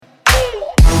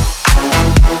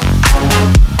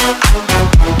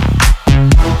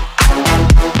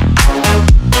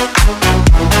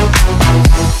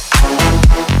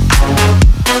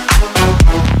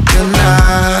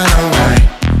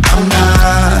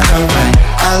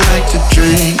to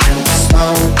drink and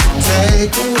smoke,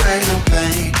 take away the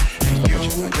pain. And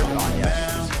you would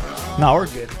remember. No, we're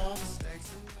good.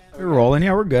 We're rolling.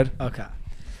 Yeah, we're good. Okay.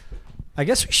 I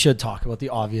guess we should talk about the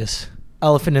obvious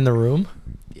elephant in the room.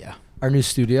 Yeah. Our new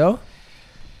studio.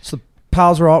 So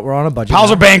pals, we're on a budget. Pals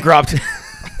now. are bankrupt.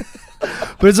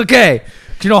 But it's okay.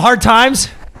 Do you know hard times?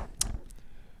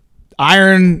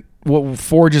 Iron what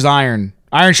forges iron.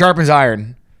 Iron sharpens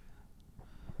iron.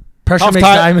 Pressure Tough makes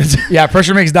diamonds. Yeah,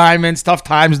 pressure makes diamonds. Tough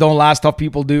times don't last. Tough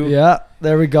people do. Yeah,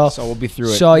 there we go. So we'll be through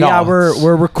it. So No, yeah, it's-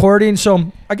 we're recording.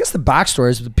 So I guess the backstory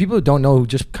is the people who don't know who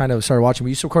just kind of started watching.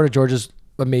 We used to record at George's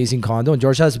amazing condo, and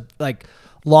George has like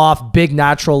loft, big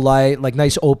natural light, like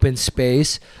nice open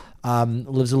space.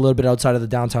 Lives a little bit outside of the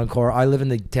downtown core. I live in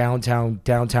the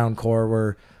downtown core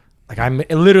where like I'm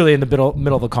literally in the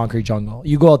middle of a concrete jungle.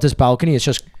 You go out this balcony, it's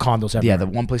just condos everywhere. Yeah, the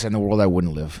one place in the world I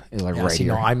wouldn't live is like Yeah, right see,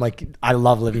 here. no, I'm like I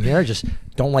love living here. I just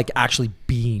don't like actually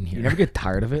being here. You never get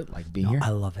tired of it, like being here. I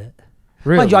love it.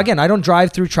 Really? Mind you, again, I don't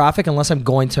drive through traffic unless I'm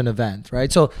going to an event, right?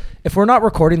 So if we're not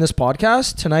recording this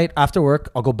podcast tonight after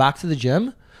work, I'll go back to the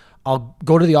gym. I'll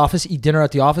go to the office, eat dinner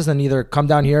at the office, then either come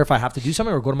down here if I have to do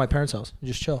something or go to my parents' house and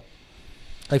just chill.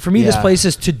 Like for me, this Yeah. place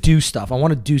is to do stuff. I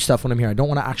want to do stuff when I'm here. I don't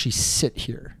want to actually sit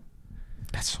here.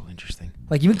 That's so interesting.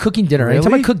 Like even cooking dinner.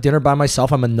 Anytime I Really? cook dinner by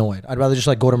myself, I'm annoyed. I'd rather just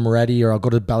like go to Moretti or I'll go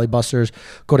to Belly Busters,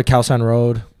 go to Cowsign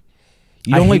Road.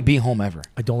 You I don't like hate- being home ever.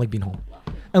 I don't like being home.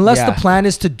 Unless Yeah. the plan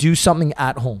is to do something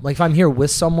at home. Like if I'm here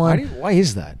with someone, Why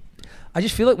is that? I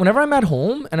just feel like whenever I'm at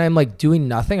home and I'm like doing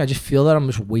nothing, I just feel that I'm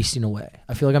just wasting away.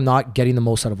 I feel like I'm not getting the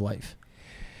most out of life.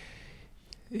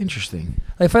 Interesting.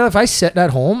 Like if I sit at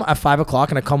home at 5 o'clock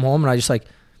and I come home and I just like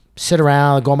sit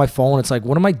around, go on my phone, it's like,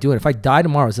 what am I doing? If I die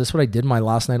tomorrow, is this what I did my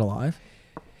last night alive?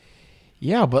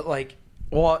 Yeah, but like,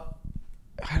 well,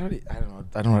 I don't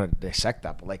know how to dissect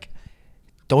that, but like,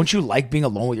 don't you like being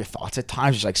alone with your thoughts at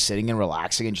times, just like sitting and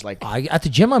relaxing and just like, At the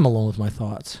gym, I'm alone with my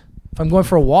thoughts. If I'm going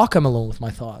for a walk, I'm alone with my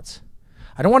thoughts.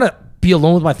 I don't want to be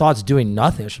alone with my thoughts doing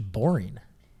nothing. It's just boring.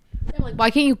 I'm like,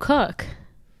 why can't you cook?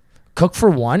 Cook for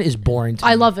one is boring to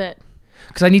me. I love it.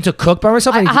 Because I need to cook by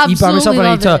myself, I I need to eat by myself, absolutely and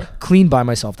I need love to it. clean by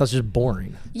myself. That's just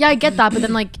boring. Yeah, I get that, but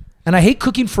then like, And I hate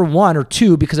cooking for one or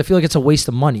two because I feel like it's a waste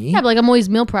of money. yeah, but like I'm always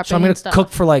meal prepping. So I'm gonna and stuff. cook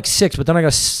for like 6, but then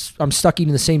I'm stuck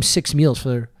eating the same 6 meals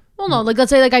for. Well, no, like let's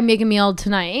say like I make a meal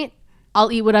tonight,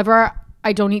 I'll eat whatever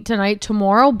I don't eat tonight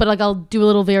tomorrow, but like I'll do a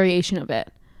little variation of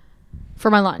it for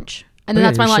my lunch, and then Yeah,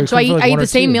 that's my you're lunch. So cooking for, like, I eat one or the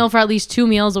same two. meal for at least 2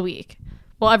 meals a week.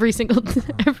 Well, every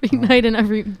night and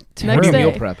every what next do you day.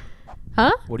 meal prep?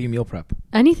 Huh? What do you meal prep?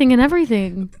 Anything and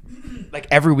everything. Like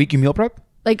every week you meal prep?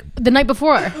 Like the night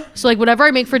before. So like whatever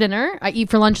I make for dinner, I eat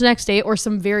for lunch the next day or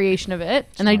some variation of it.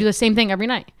 And I do the same thing every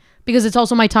night. Because it's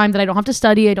also my time that I don't have to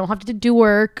study, I don't have to do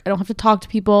work, I don't have to talk to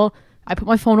people. I put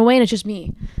my phone away and it's just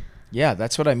me. Yeah,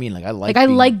 that's what I mean. Like I Like I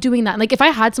like doing that. Like if I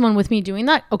had someone with me doing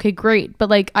that, okay, great. But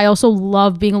like I also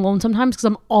love being alone sometimes because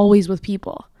I'm always with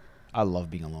people. I love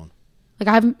being alone. Like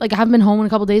I haven't been home in a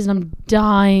couple days and I'm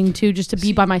dying to just to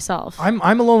be by myself. I'm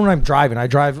alone when I'm driving. I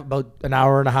drive about an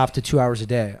hour and a half to 2 hours a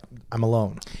day. I'm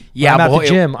alone. Yeah, when I'm but at the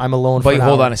gym, I'm alone. But for an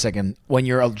hold hour. on a second. When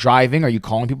you're driving, are you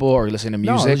calling people or are you listening to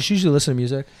No, I music? just usually listen to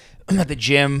music. At the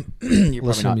gym, you're Listen to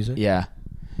probably not. music. Yeah.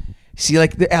 See,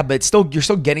 like, yeah, but you're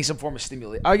still getting some form of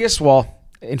stimulation. I guess. Well,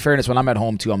 in fairness, when I'm at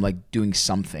home too, I'm like doing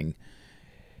something.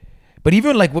 But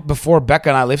even like before Becca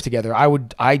and I lived together,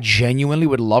 I genuinely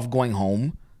would love going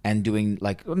home and doing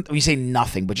like, we say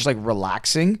nothing, but just like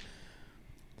relaxing.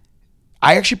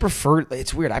 I actually prefer,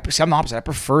 it's weird. I'm the opposite. I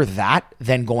prefer that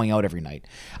than going out every night.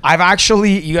 I've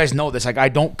actually, you guys know this, like I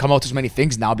don't come out to as many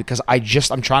things now because I'm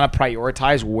trying to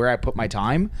prioritize where I put my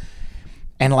time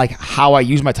and like how I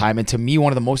use my time. And to me,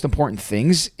 one of the most important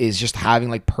things is just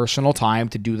having like personal time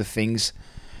to do the things,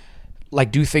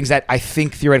 like do things that I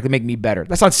think theoretically make me better.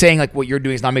 That's not saying like what you're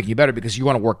doing is not making you better because you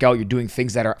want to work out, you're doing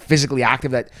things that are physically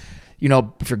active that, you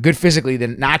know, if you're good physically,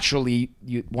 then naturally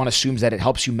one assumes that it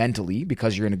helps you mentally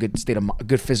because you're in a good state of a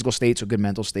good physical state, so a good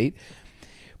mental state.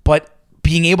 But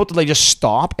being able to like just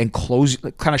stop and close,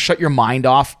 like, kind of shut your mind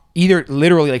off, either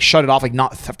literally like shut it off, like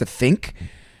not have to think,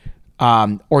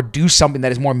 or do something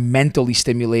that is more mentally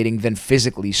stimulating than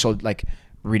physically. So like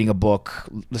reading a book,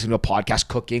 listening to a podcast,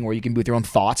 cooking, where you can be with your own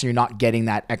thoughts and you're not getting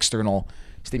that external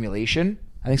stimulation.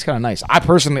 I think it's kind of nice.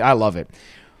 I love it.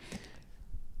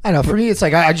 I know. For me, it's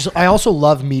like I also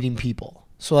love meeting people.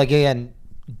 So like again,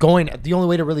 the only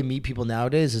way to really meet people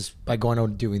nowadays is by going out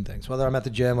and doing things. Whether I'm at the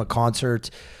gym, a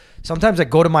concert. Sometimes I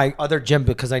go to my other gym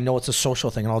because I know it's a social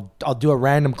thing, and I'll do a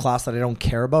random class that I don't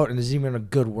care about, and it's even a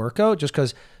good workout just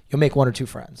because you'll make 1 or 2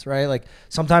 friends, right? Like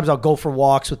sometimes I'll go for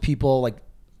walks with people. Like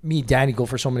me, Danny go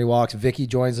for so many walks. Vicky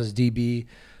joins us, DB,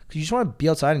 because you just want to be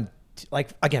outside and like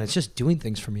again, it's just doing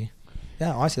things for me.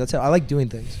 Yeah, honestly, that's it. I like doing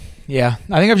things. Yeah,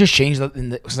 I think I've just changed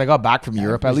since I got back from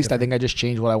Europe. At it's least I different. think I just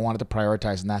changed what I wanted to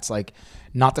prioritize, and that's like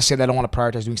not to say that I don't want to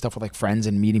prioritize doing stuff with like friends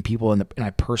and meeting people in my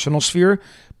personal sphere,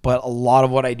 but a lot of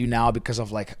what I do now because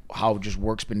of like how just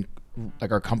work's been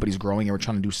like our company's growing and we're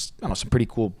trying to do some pretty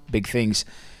cool big things.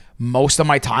 Most of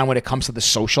my time when it comes to the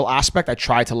social aspect, I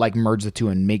try to like merge the two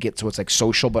and make it so it's like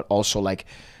social but also like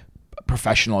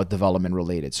professional development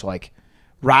related. So like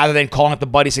rather than calling up the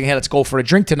buddy saying, hey, let's go for a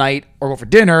drink tonight or go for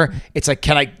dinner, it's like,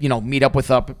 can I, meet up with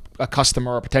a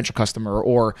customer or a potential customer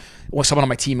or someone on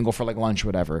my team and go for like lunch or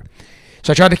whatever.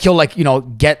 So I try to kill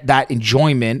get that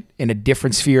enjoyment in a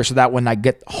different sphere so that when I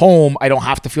get home, I don't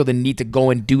have to feel the need to go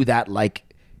and do that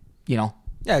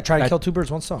Yeah, try to kill two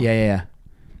birds with one stone. Yeah.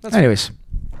 Anyways,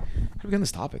 how do we get on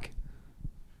this topic?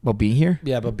 About being here?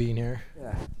 Yeah, but being here.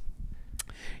 Yeah.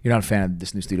 You're not a fan of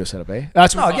this new studio setup, eh?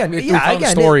 That's No, again, we found the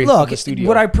again. story Look, of the studio.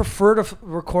 would I prefer to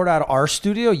record at our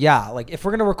studio? Yeah, like if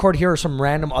we're gonna record here or some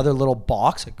random other little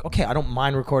box, like okay, I don't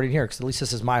mind recording here because at least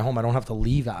this is my home. I don't have to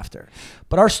leave after.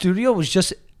 But our studio was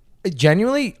just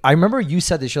genuinely. I remember you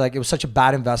said this. You're like, it was such a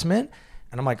bad investment,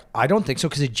 and I'm like, I don't think so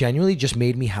because it genuinely just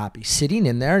made me happy sitting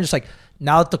in there and just like.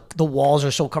 Now that the walls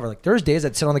are so covered, like there's days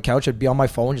I'd sit on the couch, I'd be on my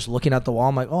phone just looking at the wall.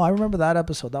 I'm like, oh, I remember that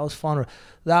episode. That was fun. Or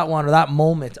that one or that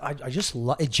moment. I just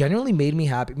it genuinely made me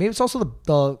happy. Maybe it's also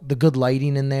the good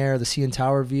lighting in there, the CN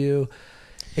Tower view.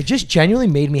 It just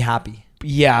genuinely made me happy.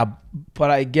 Yeah, but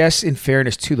I guess in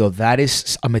fairness too, though, that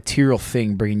is a material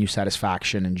thing bringing you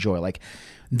satisfaction and joy. Like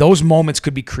those moments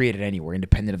could be created anywhere,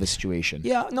 independent of the situation.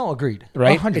 Yeah, no, agreed.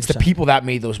 Right? 100%. It's the people that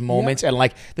made those moments. And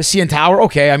like the CN Tower,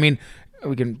 okay, I mean,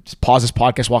 we can just pause this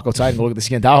podcast, walk outside, and go look at the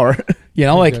CN Tower.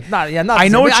 I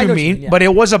know what you mean, but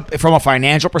it was from a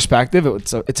financial perspective,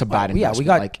 it's a bad investment.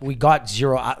 Yeah, we got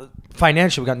zero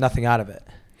financially. We got nothing out of it.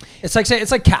 It's like saying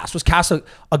Cast. Was Cast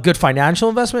a good financial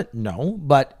investment? No,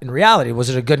 but in reality, was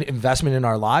it a good investment in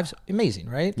our lives? Amazing,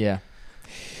 right? Yeah.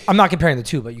 I'm not comparing the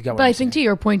two, but you got. But I think to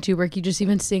your point too, Ricky, just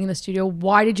even sitting in the studio,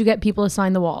 why did you get people to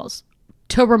sign the walls?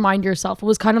 To remind yourself. It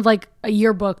was kind of like a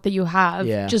yearbook that you have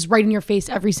just right in your face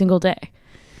every single day.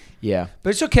 Yeah. But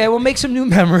it's okay. We'll make some new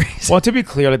memories. Well, to be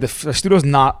clear, like the studio's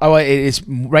not, it is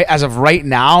right as of right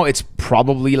now, it's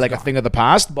probably like a thing of the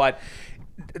past, but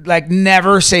like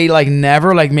never say like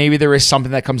never, like maybe there is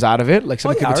something that comes out of it, like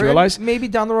something could materialize. Maybe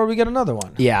down the road we get another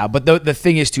one. Yeah. But the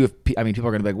thing is too, people are going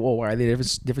to be like, whoa, why are they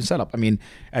different setup? I mean,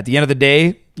 at the end of the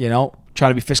day,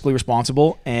 trying to be fiscally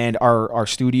responsible and our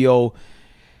studio,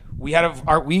 we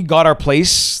got our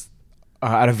place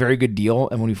at a very good deal,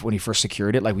 and when we first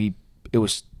secured it, it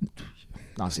was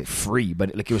not to say free,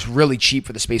 but like it was really cheap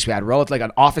for the space we had. Relative, like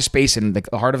an office space in like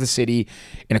the heart of the city,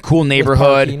 in a cool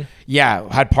neighborhood. Parking.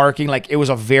 Yeah, had parking. Like it was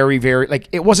a very, very like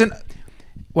it wasn't.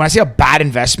 When I say a bad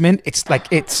investment, it's like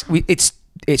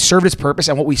it served its purpose,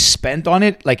 and what we spent on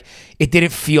it, like it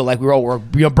didn't feel like we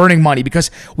were burning money because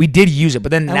we did use it.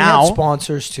 But then And now we had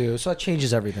sponsors too, so that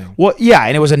changes everything. well, yeah,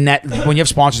 and it was a net. When you have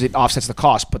sponsors, it offsets the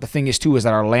cost. But the thing is, too, is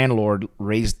that our landlord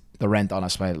raised the rent on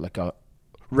us by like a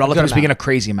relatively speaking, a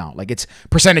crazy amount. Like it's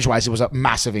percentage-wise, it was a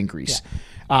massive increase,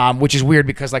 which is weird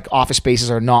because like office spaces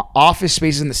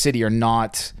in the city are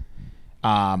not,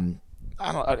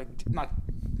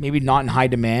 maybe not in high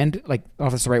demand. Like I don't know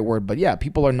if that's the right word, but yeah,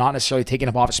 people are not necessarily taking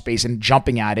up office space and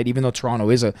jumping at it, even though Toronto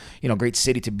is a great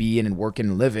city to be in and work in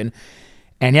and live in.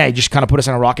 And yeah, it just kind of put us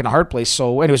in a rock and a hard place.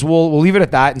 So anyways, we'll leave it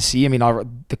at that and see. I mean,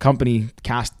 the company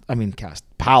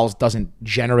Pals doesn't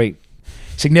generate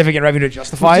significant revenue to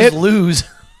justify We it. just lose.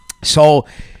 So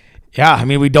yeah, I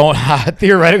mean, we don't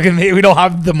theoretically we don't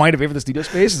have the money to pay for the studio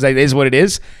space. It is what it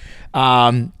is.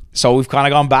 So we've kind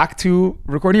of gone back to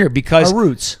recording here because Our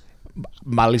roots.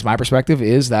 at least my perspective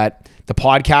is that the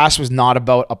podcast was not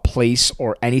about a place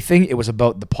or anything. It was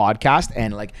about the podcast.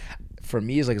 And like, for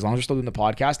me, is like, as long as we're still doing the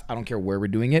podcast, I don't care where we're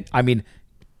doing it. I mean,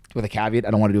 with a caveat,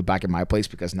 I don't want to do it back in my place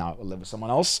because now I live with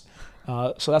someone else.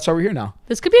 So that's why we're here now.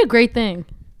 This could be a great thing.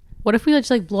 What if we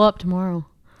just like blow up tomorrow?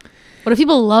 What if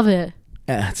people love it?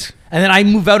 And And then I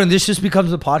move out, and this just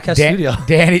becomes the podcast studio.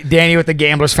 Danny with the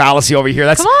gambler's fallacy over here.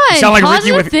 That's Come on, you sound like Ricky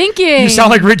positive with thinking. You sound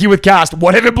like Ricky with Cast.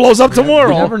 What if it blows up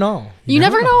tomorrow? You never know. You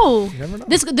never know. You never know.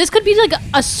 This could be like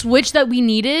a switch that we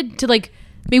needed to like.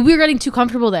 Maybe we were getting too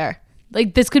comfortable there.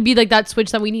 Like this could be like that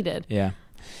switch that we needed. Yeah.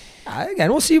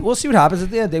 Again, we'll see what happens at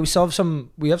the end of the day. We still have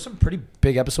some pretty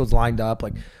big episodes lined up.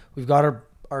 Like we've got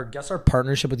our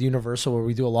partnership with Universal where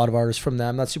we do a lot of artists from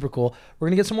them. That's super cool. We're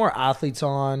gonna get some more athletes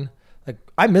on. Like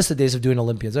I miss the days of doing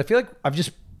Olympians. I feel like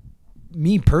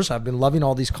me personally, I've been loving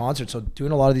all these concerts. So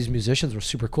doing a lot of these musicians were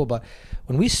super cool. But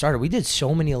when we started, we did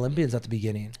so many Olympians at the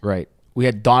beginning. Right. We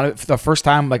had Don the first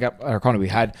time like at our condo.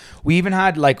 We even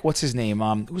had like what's his name?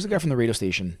 Who's the guy from the radio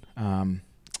station?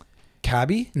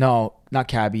 Cabby? No, not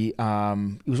Cabby. He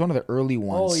was one of the early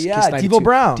ones. Oh, yeah, Kiss Devo 92.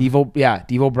 Brown.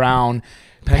 Devo Brown,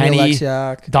 Penny Penny,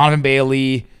 Alexiak. Donovan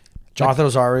Bailey. Jonathan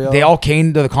Rosario. They all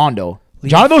came to the condo.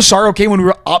 Jonathan Rosario came when we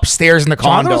were upstairs in the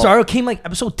condo. Jonathan Rosario came like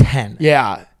episode 10.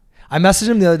 Yeah. I messaged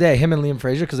him the other day, him and Liam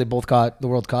Fraser, because they both got the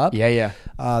World Cup. Yeah.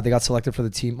 They got selected for the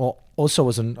team. Well, Oso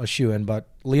wasn't a shoe-in, but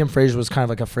Liam Fraser was kind of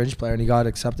like a fringe player, and he got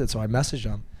accepted. So I messaged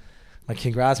him. Like,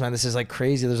 congrats, man. This is like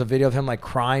crazy. There's a video of him like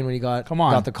crying when he got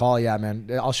the call. Yeah, man.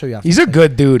 I'll show you after. He's a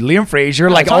good dude. Liam Fraser.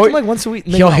 I like, talk to him like once a week.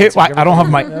 Maybe he'll not hit. once a week, I don't have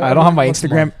my once a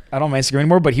Instagram. month. I don't have my Instagram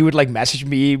anymore. But he would like message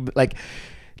me like,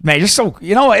 man, just so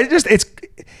it's.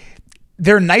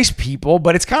 They're nice people,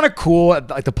 but it's kind of cool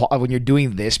like when you're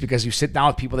doing this because you sit down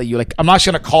with people that you like. I'm not just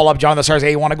gonna call up Jonathan Stars. Hey,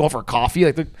 you want to go for a coffee?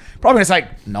 Like, probably it's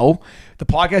like no. The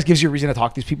podcast gives you a reason to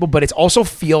talk to these people, but it also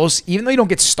feels, even though you don't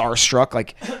get starstruck,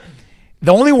 like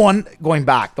the only one going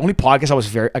back, the only podcast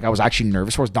I was actually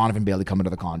nervous for was Donovan Bailey coming to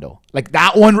the condo. Like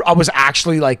that one, I was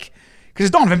actually like, because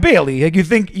it's Donovan Bailey. Like you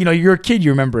think, you're a kid,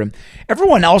 you remember him.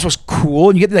 Everyone else was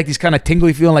cool, and you get like these kind of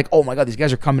tingly feeling like, oh my god, these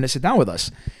guys are coming to sit down with us.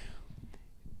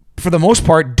 For the most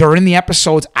part, during the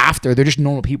episodes after, they're just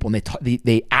normal people, and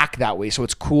they act that way, so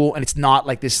it's cool, and it's not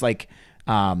like this like,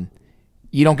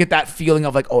 you don't get that feeling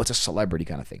of like, oh, it's a celebrity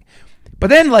kind of thing. But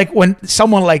then like when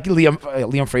someone like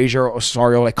Liam Fraser or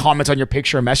Osorio like comments on your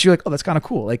picture and message, you're like, oh, that's kind of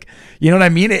cool. Like, you know what I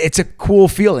mean? It's a cool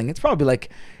feeling. It's probably like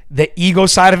the ego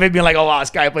side of it being like, oh wow, this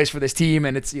guy plays for this team,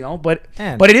 and it's but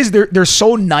it is they're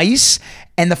so nice,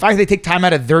 and the fact that they take time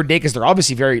out of their day because they're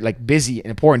obviously very like busy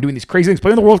and important doing these crazy things,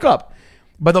 playing the World Cup.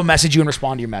 But they'll message you and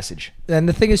respond to your message. And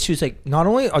the thing is too, is like not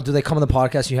only do they come on the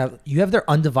podcast, you have their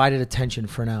undivided attention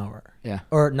for an hour,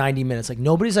 or 90 minutes. Like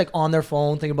nobody's like on their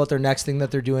phone thinking about their next thing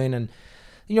that they're doing. And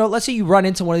let's say you run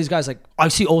into one of these guys. Like I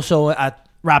see Oso at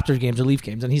Raptors games or Leaf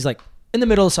games, and he's like in the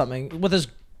middle of something with his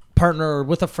partner or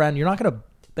with a friend. You're not gonna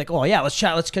like, oh yeah, let's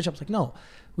chat, let's catch up. It's like no,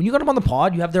 when you got them on the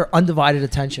pod, you have their undivided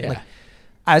attention. Like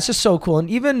it's just so cool. And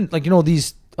even like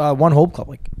these. One Hope Club,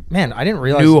 like man, I didn't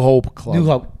realize New Hope Club. New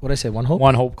Hope. What did I say? One Hope.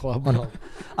 One Hope Club. One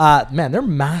Hope. Man, they're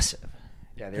massive.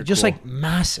 Yeah, they're just cool. like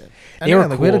massive. And they were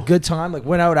like, cool. We had a good time. Like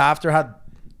went out after, had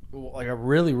like a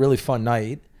really really fun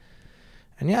night.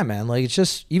 And yeah, man, like it's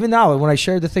just even now when I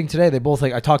shared the thing today, they both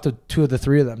like I talked to two of the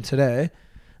three of them today.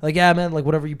 Like yeah, man, like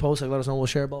whatever you post, like let us know, we'll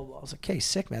share. Blah blah. Blah. I was like, okay,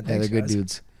 sick, man. Thanks, they're good guys.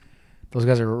 dudes. Those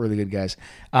guys are really good guys.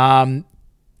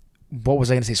 What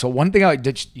was I going to say? So one thing I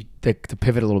did to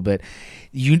pivot a little bit, have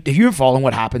you been following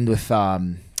what happened with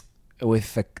the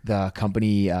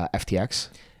company FTX?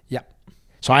 Yeah.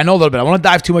 So I know a little bit. I want to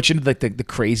dive too much into the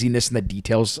craziness and the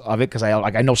details of it because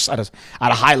I know at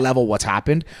a high level what's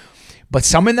happened. But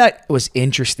something that was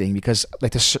interesting because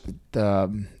like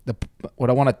the what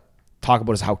I want to talk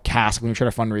about is how Cask, when we were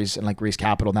trying to fundraise and like raise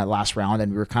capital in that last round,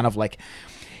 and we were kind of like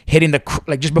hitting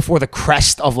just before the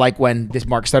crest of like when this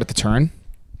market started to turn.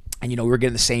 And, we were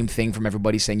getting the same thing from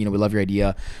everybody saying, we love your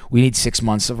idea. We need 6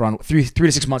 months of run, 3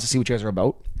 to 6 months to see what you guys are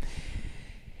about.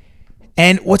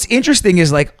 And what's interesting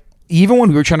is like, even when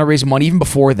we were trying to raise money, even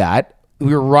before that,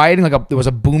 we were riding there was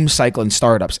a boom cycle in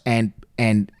startups and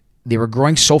they were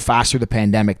growing so fast through the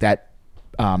pandemic that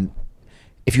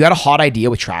if you had a hot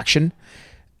idea with traction,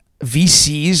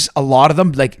 VCs, a lot of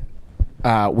them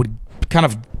would kind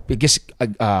of, I guess,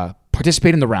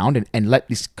 participate in the round and let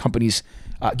these companies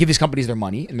give these companies their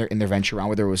money in their venture round,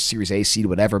 whether it was Series A, seed,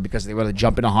 whatever, because they were to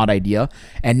jump in a hot idea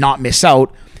and not miss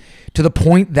out, to the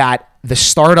point that the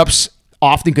startups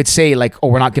often could say like, oh,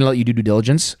 we're not going to let you do due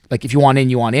diligence. Like if you want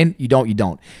in, you want in. You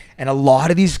don't. And a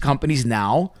lot of these companies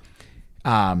now,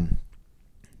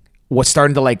 what's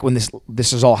starting to like when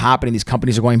this is all happening, these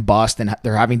companies are going bust and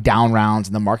they're having down rounds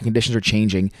and the market conditions are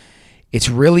changing. It's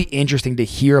really interesting to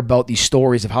hear about these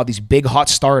stories of how these big hot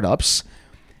startups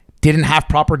didn't have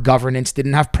proper governance,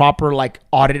 didn't have proper like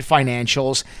audited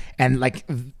financials, and like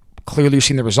clearly you're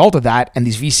seeing the result of that. And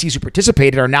these VCs who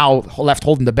participated are now left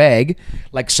holding the bag,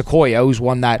 like Sequoia, who's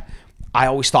one that I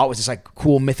always thought was this like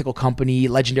cool mythical company,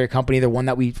 legendary company. They're one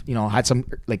that we had some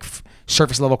like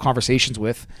surface level conversations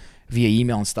with via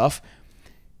email and stuff.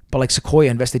 But like Sequoia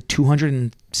invested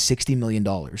 $260 million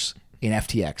in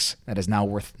FTX that is now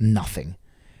worth nothing,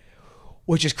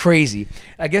 which is crazy.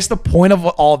 I guess the point of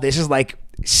all this is like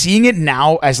seeing it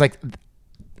now as like,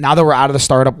 now that we're out of the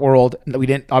startup world, that we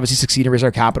didn't obviously succeed in raising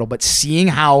our capital, but seeing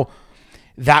how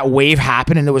that wave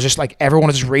happened and it was just like everyone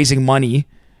was just raising money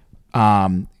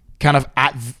kind of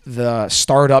at the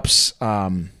startups, what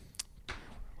am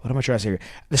I trying to say here?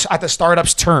 At the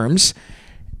startups terms,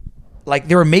 like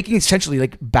they were making essentially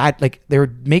like bad, like they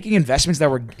were making investments that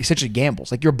were essentially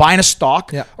gambles. Like you're buying a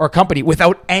stock Yeah. or a company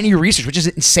without any research, which is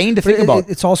insane to think about.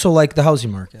 It's also like the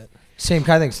housing market. Same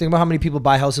kind of thing. Think about how many people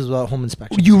buy houses without home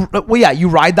inspection. You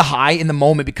ride the high in the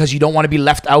moment because you don't want to be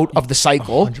left out of the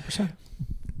cycle. 100%.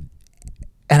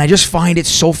 And I just find it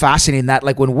so fascinating that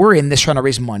like when we're in this trying to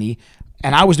raise money,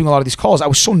 and I was doing a lot of these calls, I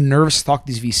was so nervous to talk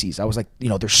to these VCs. I was like,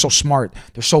 they're so smart,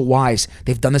 they're so wise,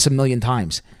 they've done this a million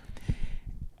times.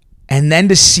 And then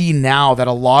to see now that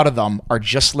a lot of them are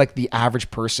just like the average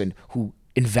person who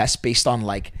invests based on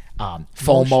like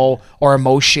FOMO or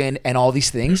emotion and all these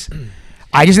things.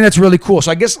 I just think that's really cool. So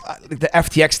I guess the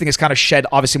FTX thing has kind of shed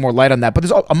obviously more light on that. But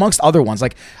there's amongst other ones.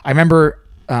 Like I remember,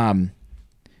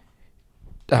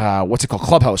 what's it called?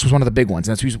 Clubhouse was one of the big ones.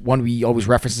 And that's one we always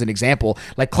reference as an example.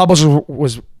 Like Clubhouse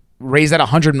was raised at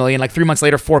 100 million. Like 3 months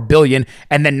later, 4 billion.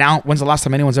 And then now, when's the last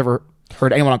time anyone's ever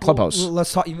heard anyone on Clubhouse? Well,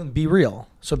 let's talk even Be Real.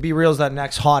 So Be Real is that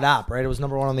next hot app, right? It was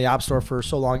number one on the App Store for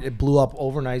so long. It blew up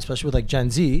overnight, especially with like Gen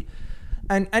Z.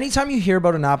 And anytime you hear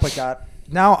about an app like that,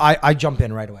 now I jump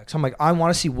in right away. So I'm like, I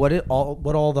want to see what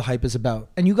all the hype is about.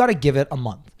 And you got to give it a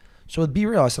month. So with Be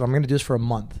Real, I said, I'm going to do this for a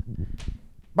month.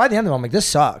 By the end of it, I'm like, this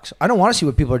sucks. I don't want to see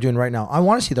what people are doing right now. I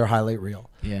want to see their highlight reel.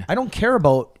 Yeah. I don't care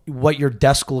about what your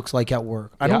desk looks like at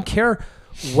work. I don't care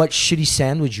what shitty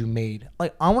sandwich you made.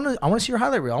 Like, I want to see your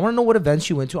highlight reel. I want to know what events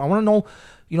you went to. I want to know,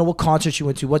 what concerts you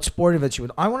went to, what sport events you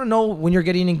went to. I want to know when you're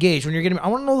getting engaged, I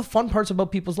want to know the fun parts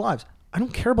about people's lives. I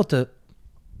don't care about the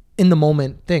in the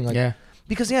moment thing. Like,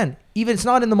 because again, even it's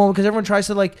not in the moment because everyone tries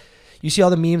to like, you see all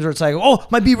the memes where it's like, oh,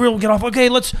 my Be Real will get off. Okay,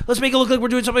 let's make it look like we're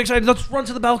doing something exciting. Let's run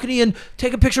to the balcony and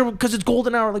take a picture because it's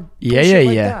golden hour. Like bullshit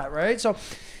like that, right? So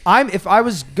if I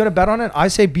was gonna bet on it, I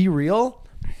say Be Real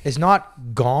is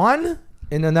not gone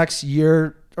in the next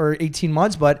year or 18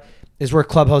 months, but is where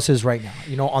Clubhouse is right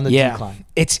now, on the decline.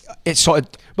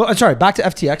 But I'm sorry, back to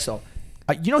FTX though.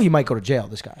 He might go to jail,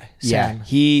 this guy. Sam.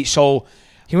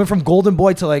 He went from golden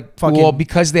boy to like fucking. Well,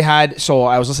 because they had. So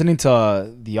I was listening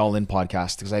to the All In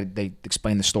podcast because they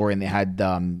explained the story and they had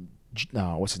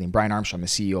what's his name, Brian Armstrong, the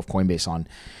CEO of Coinbase, on.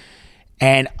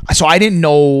 And so I didn't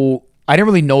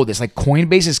really know this. Like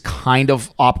Coinbase is kind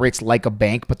of operates like a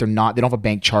bank, but they're not. They don't have a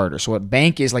bank charter. So a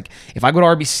bank is like if I go to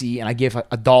RBC and I give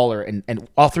 $1 and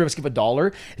all three of us give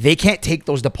 $1, they can't take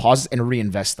those deposits and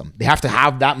reinvest them. They have to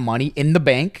have that money in the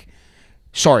bank.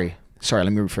 Sorry. Let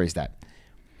me rephrase that.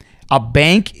 A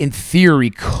bank, in theory,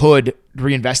 could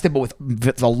reinvest it, but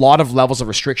with a lot of levels of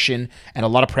restriction and a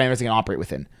lot of parameters they can operate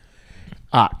within.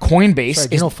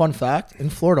 Coinbase is... fun fact? In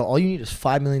Florida, all you need is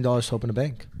 $5 million to open a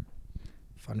bank.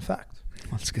 Fun fact.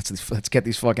 Let's get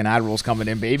these fucking ad rules coming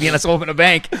in, baby, and let's open a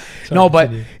bank.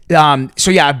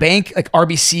 A bank like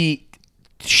RBC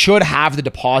should have the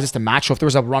deposits to match. So if there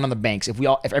was a run on the banks, if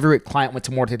every client went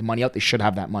to more to take the money out, they should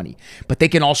have that money. But they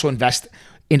can also invest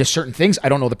into certain things. I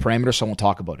don't know the parameters, so I won't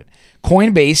talk about it.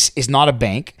 Coinbase is not a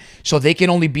bank, so they can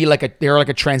only be they're like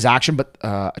a transaction, but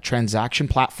a transaction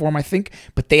platform, I think.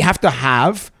 But they have to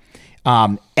have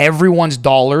everyone's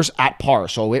dollars at par.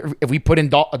 So if we put in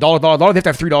 $1, they have to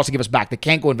have $3 to give us back. They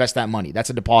can't go invest that money. That's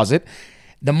a deposit.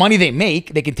 The money they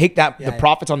make, they can take the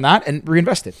profits on that and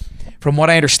reinvest it. From what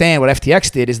I understand, what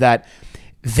FTX did is that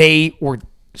they were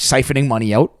siphoning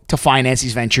money out to finance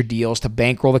these venture deals, to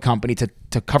bankroll the company, to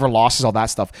cover losses, all that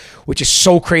stuff, which is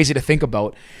so crazy to think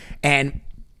about. And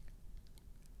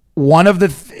one of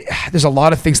there's a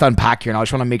lot of things to unpack here, and I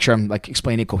just want to make sure I'm like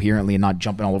explaining it coherently and not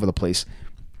jumping all over the place.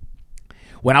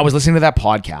 When I was listening to that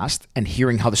podcast and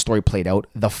hearing how the story played out,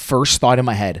 the first thought in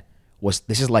my head was,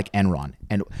 this is like Enron.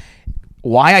 And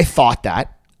why I thought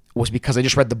that was because I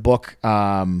just read the book.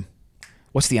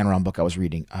 What's the Enron book I was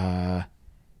reading?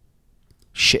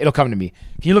 It'll come to me.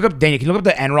 Can you look up, Daniel? Can you look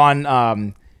up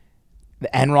the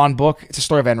Enron book? It's a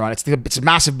story of Enron. It's a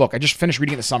massive book. I just finished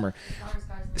reading it this summer.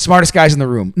 Smartest Guys in the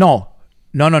Room. No,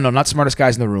 not Smartest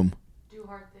Guys in the Room. Do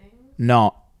Hard Things?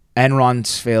 No,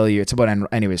 Enron's failure. It's about Enron.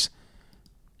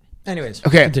 Anyways,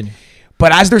 okay. Continue.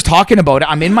 But as they're talking about it,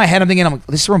 I'm in my head, I'm thinking,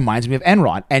 this reminds me of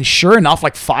Enron. And sure enough,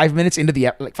 5 minutes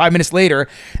later,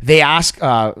 they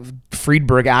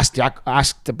Friedberg asked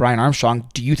Brian Armstrong,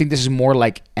 do you think this is more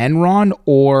like Enron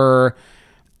or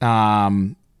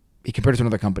he compared it to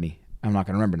another company? I'm not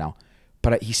going to remember now.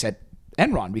 But he said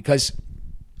Enron because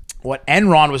what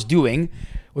Enron was doing,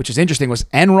 which is interesting, was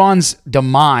Enron's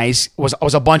demise was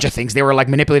a bunch of things. They were like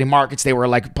manipulating markets. They were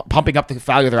like pumping up the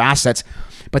value of their assets.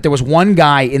 But there was one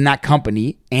guy in that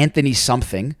company, Anthony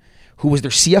something, who was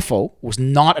their CFO, was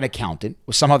not an accountant,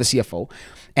 was somehow the CFO.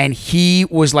 And he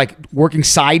was like working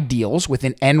side deals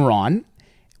within Enron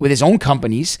with his own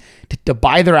companies to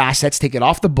buy their assets, take it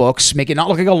off the books, make it not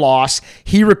look like a loss.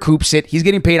 He recoups it. He's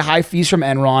getting paid high fees from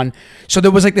Enron. So there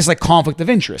was like this like conflict of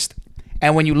interest.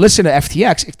 And when you listen to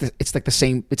FTX, it's like the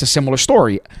same. It's a similar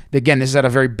story. Again, this is at a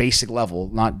very basic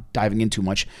level, not diving in too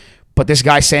much. But this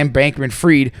guy, Sam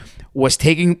Bankman-Fried, was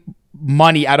taking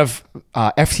money out of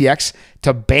FTX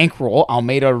to bankroll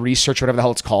Alameda Research, whatever the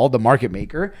hell it's called, the market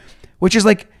maker, which is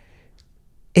like,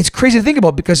 it's crazy to think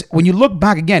about, because when you look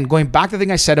back again, going back to the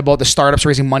thing I said about the startups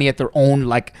raising money at their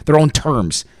own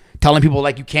terms, telling people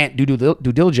like you can't do due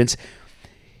diligence.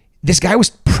 This guy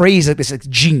was praised like this like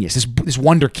genius, this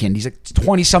wonderkind. He's like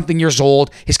 20 something years old.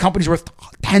 His company's worth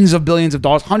tens of billions of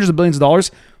dollars, hundreds of billions of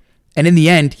dollars. And in the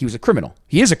end, he was a criminal.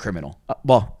 He is a criminal.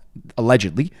 Well,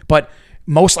 allegedly, but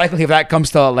most likely if that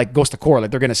goes to court,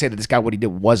 like they're going to say that this guy, what he did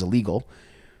was illegal.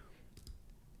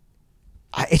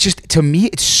 It's just, to me,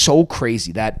 it's so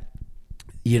crazy that,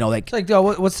 It's like,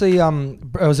 what's the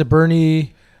was it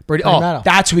Bernie? Oh,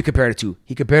 that's who he compared it to.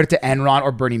 He compared it to Enron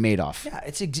or Bernie Madoff. Yeah,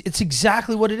 it's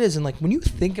exactly what it is. And like when you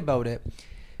think about it,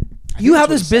 you have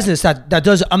this business that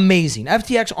does amazing.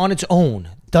 FTX on its own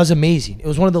does amazing. It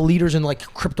was one of the leaders in like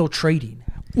crypto trading.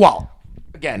 Well,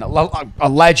 again,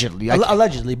 allegedly.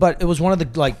 Allegedly, but it was one of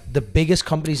the biggest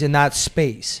companies in that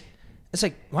space. It's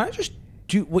like, why not just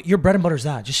do what your bread and butter is?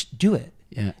 That just do it.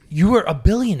 Yeah, you were a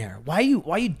billionaire. Why are you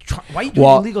doing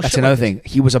illegal shit? That's another thing.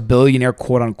 He was a billionaire,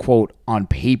 quote unquote, on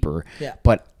paper. Yeah.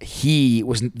 But he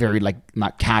wasn't very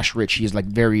not cash rich. He's like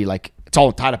very it's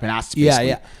all tied up in assets. Basically.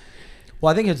 Yeah.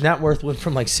 Well, I think his net worth went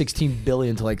from like $16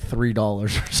 billion to like $3 or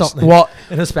something. Well,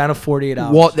 in a span of 48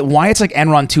 hours. Well, why it's like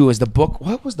Enron too is the book.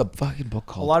 What was the fucking book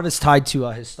called? A lot of it's tied to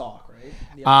his stock, right?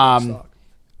 Stock.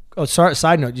 Oh, sorry.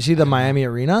 Side note. You see the Miami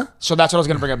Arena? So that's what I was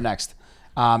going to bring up next.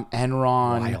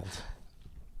 Enron. Wild.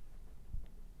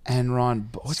 Enron.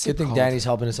 What's it Good thing called? Danny's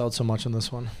helping us out so much on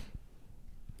this one.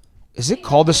 Is it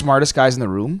called The Smartest Guys in the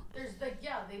Room? There's they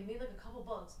made like a couple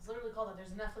books. It's literally called that.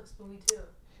 There's a Netflix movie too.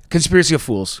 Conspiracy of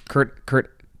Fools. Kurt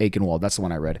Aikenwald. That's the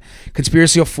one I read.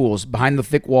 Conspiracy of Fools. Behind the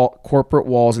thick corporate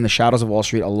walls in the shadows of Wall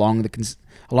Street, along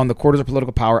the corridors of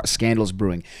political power, a scandal is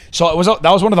brewing. So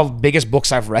that was one of the biggest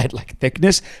books I've read, like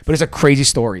thickness, but it's a crazy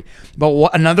story.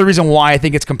 But another reason why I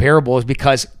think it's comparable is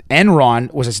because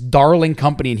Enron was this darling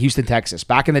company in Houston, Texas.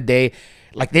 Back in the day,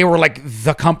 like they were like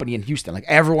the company in Houston. Like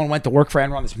everyone went to work for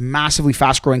Enron, this massively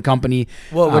fast-growing company.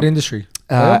 What industry?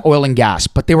 Oil and gas.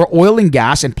 But they were oil and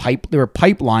gas and they were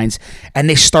pipelines, and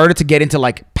they started to get into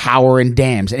like power and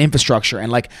dams and infrastructure and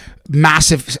like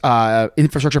massive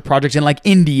infrastructure projects in like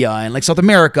India and like South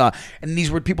America. And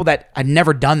these were people that had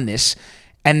never done this.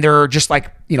 And they're just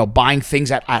like, buying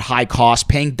things at high cost,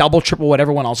 paying double, triple what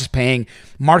everyone else is paying,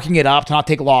 marking it up to not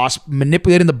take loss,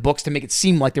 manipulating the books to make it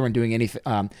seem like they weren't doing anything.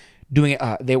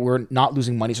 They were not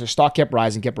losing money. So their stock kept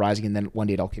rising, and then one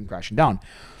day it all came crashing down.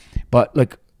 But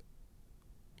like,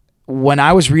 when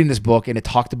I was reading this book and it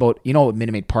talked about,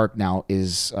 Minute Maid Park now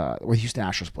is where the Houston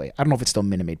Astros play. I don't know if it's still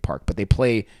Minute Maid Park, but they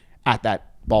play at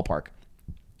that ballpark.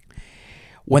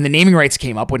 When the naming rights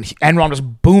came up, when Enron was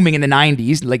booming in the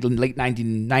 90s, like late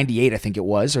 1998, I think it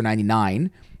was, or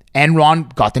 99,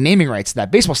 Enron got the naming rights to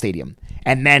that baseball stadium.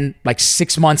 And then like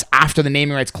 6 months after the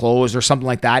naming rights closed or something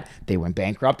like that, they went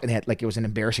bankrupt, and it was an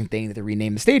embarrassing thing that they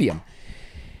renamed the stadium.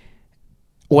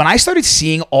 When I started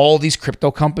seeing all these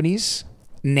crypto companies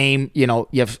name, you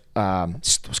have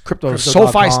crypto,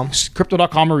 SoFi,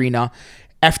 Crypto.com Arena,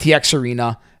 FTX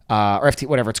Arena, or FT,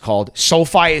 whatever it's called.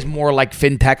 SoFi is more like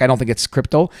fintech. I don't think it's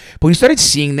crypto. But when you started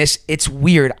seeing this, it's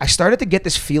weird. I started to get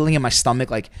this feeling in my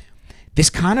stomach, like this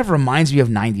kind of reminds me of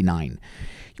 99.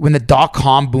 When the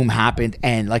dot-com boom happened,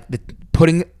 and like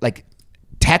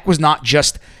tech was not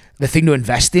just the thing to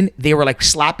invest in. They were like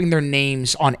slapping their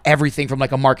names on everything from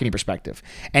like a marketing perspective,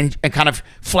 and kind of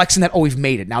flexing that, oh, we've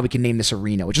made it. Now we can name this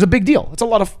arena, which is a big deal. It's a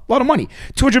lot of money.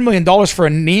 $200 million for a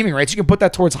naming rights. You can put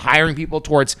that towards hiring people,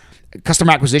 towards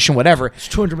customer acquisition, whatever. It's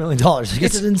 $200 million.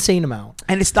 It's an insane amount.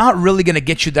 And it's not really going to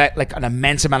get you that like an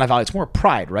immense amount of value. It's more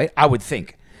pride, right? I would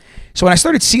think. So when I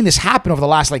started seeing this happen over the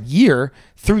last like year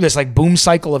through this like boom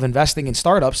cycle of investing in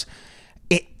startups,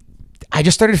 I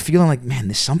just started feeling like, man,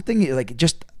 there's something like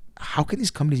just, how can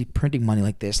these companies be printing money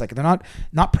like this? Like they're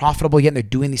not profitable yet, and they're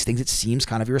doing these things. It seems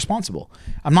kind of irresponsible.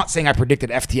 I'm not saying I predicted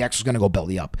FTX was going to go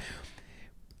belly up,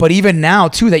 but even now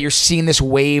too, that you're seeing this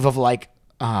wave of like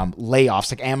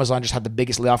layoffs. Like Amazon just had the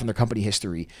biggest layoff in their company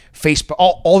history. Facebook,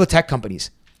 all the tech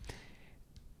companies,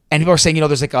 and people are saying,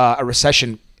 there's like a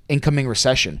recession, incoming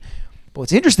recession. But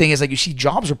what's interesting is like you see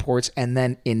jobs reports, and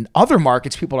then in other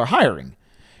markets, people are hiring.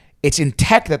 It's in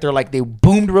tech that they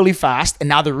boomed really fast, and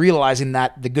now they're realizing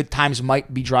that the good times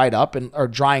might be drying up.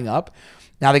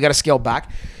 Now they got to scale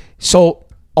back. So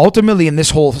ultimately in this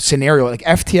whole scenario, like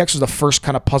FTX was the first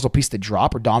kind of puzzle piece to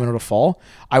drop or domino to fall.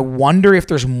 I wonder if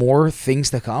there's more things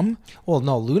to come. Well,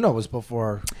 no, Luna was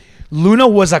before. Luna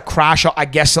was a crash. I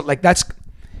guess like that's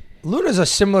Luna's a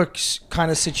similar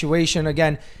kind of situation.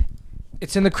 Again,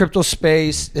 it's in the crypto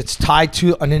space. It's tied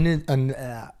to an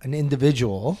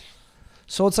individual.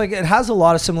 So it's like it has a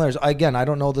lot of similarities. Again, I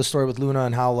don't know the story with Luna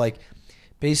and how like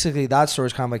basically that story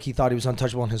is kind of like he thought he was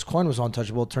untouchable and his coin was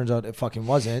untouchable. It turns out it fucking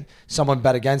wasn't. Someone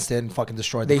bet against it and fucking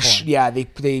destroyed the coin.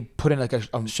 They put in like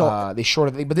a they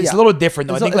shorted it, but it's Yeah. a little different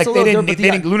though. It's I think a like little they didn't,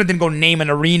 different, but Luna didn't go name an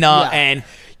arena Yeah. and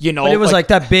you know. But it was like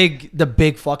like the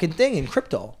big fucking thing in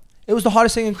crypto. It was the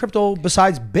hottest thing in crypto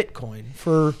besides Bitcoin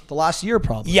for the last year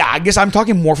probably. yeah, I guess I'm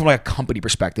talking more from like a company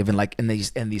perspective and like in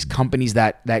these companies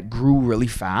that grew really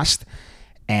fast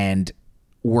and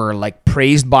were like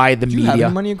praised by the Do you media. have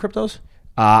any money in cryptos?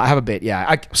 I have a bit,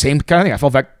 yeah. Same kind of thing. I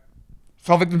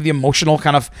fell victim to the emotional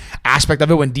kind of aspect of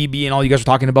it when DB and all you guys were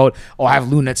talking about. Oh, I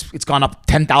have Luna. It's gone up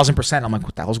 10,000%. I'm like,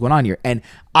 what the hell's going on here? And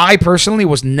I personally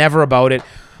was never about it.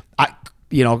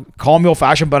 Call me old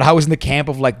fashioned, but I was in the camp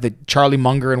of like the Charlie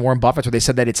Munger and Warren Buffett, where they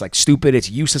said that it's like stupid, it's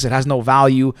useless, it has no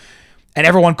value, and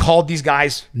everyone called these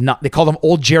guys they called them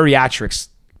old geriatrics.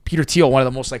 Peter Thiel, one of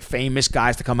the most like famous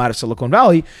guys to come out of Silicon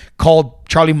Valley, called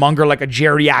Charlie Munger like a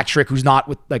geriatric who's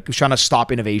trying to stop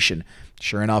innovation.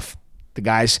 Sure enough, the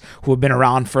guys who have been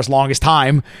around for as long as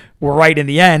time were right in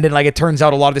the end. And like it turns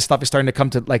out a lot of this stuff is starting to come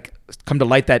to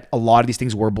light that a lot of these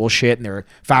things were bullshit and they're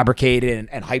fabricated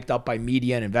and hyped up by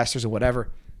media and investors or whatever.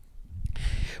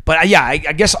 But I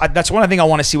guess that's one thing I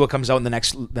want to see what comes out in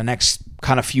the next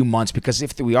kind of few months, because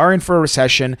if we are in for a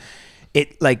recession,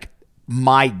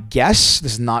 my guess,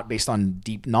 this is not based on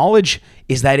deep knowledge,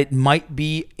 is that it might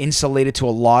be insulated to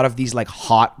a lot of these like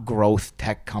hot growth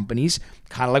tech companies,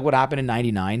 kind of like what happened in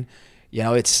 99.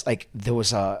 It's like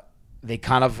they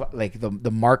kind of like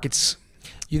the markets.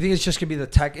 You think it's just gonna be the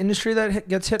tech industry that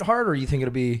gets hit hard, or you think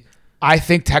it'll be? I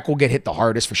think tech will get hit the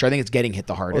hardest for sure. I think it's getting hit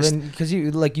the hardest. Well, because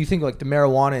you think like the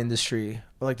marijuana industry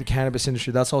or like the cannabis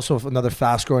industry, that's also another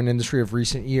fast growing industry of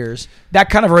recent years. That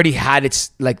kind of already had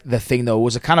its like the thing though. It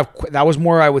was that was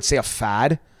more, I would say, a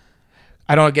fad.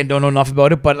 I don't know enough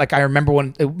about it, but like I remember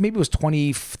when maybe it was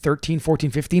 2013,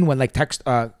 14, 15 when like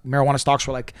marijuana stocks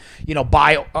were like,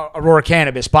 buy Aurora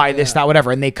Cannabis, buy this, that,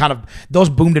 whatever. And they kind of,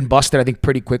 those boomed and busted, I think,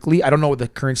 pretty quickly. I don't know the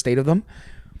current state of them.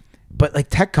 But like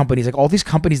tech companies, like all these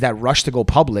companies that rush to go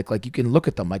public, like you can look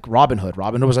at them, like Robinhood.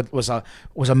 Robinhood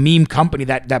was a meme company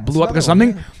that blew up because of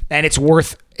something, and it's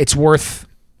worth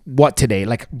what today?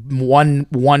 Like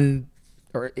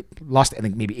it lost, I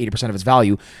think, maybe 80% of its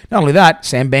value. Not only that,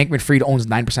 Sam Bankman-Fried owns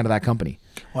 9% of that company.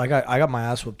 Well, I got my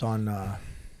ass whooped on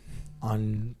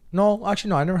no, actually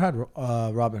no, I never had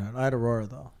Robinhood. I had Aurora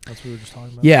though. That's what we were just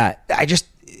talking about. Yeah,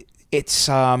 it's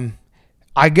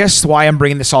I guess why I'm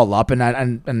bringing this all up,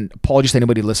 and apologies to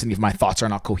anybody listening if my thoughts are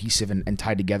not cohesive and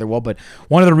tied together well, but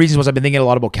one of the reasons was I've been thinking a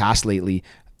lot about Cast lately,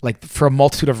 like for a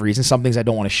multitude of reasons. Some things I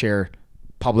don't want to share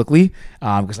publicly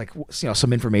because like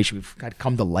some information we've had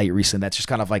come to light recently that's just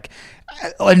kind of like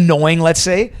annoying, let's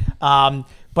say. But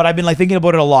I've been like thinking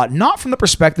about it a lot, not from the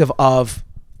perspective of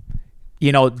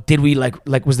did we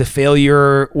like was the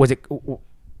failure, was it,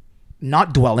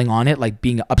 not dwelling on it, like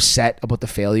being upset about the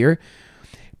failure.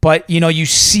 But, you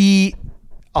see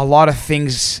a lot of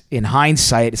things in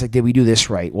hindsight. It's like, did we do this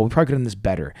right? Well, we probably could have done this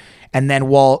better. And then,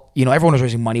 everyone was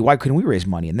raising money. Why couldn't we raise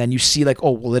money? And then you see like,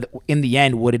 oh, well, in the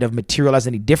end, would it have materialized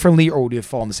any differently, or would it have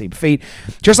fallen the same fate?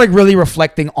 Just like really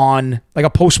reflecting on like a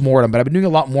postmortem. But I've been doing a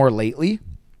lot more lately.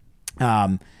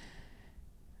 And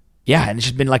it's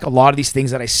just been like a lot of these things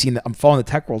that I see that I'm following the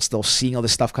tech world still, seeing all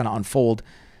this stuff kind of unfold.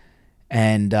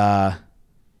 And,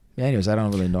 anyways, I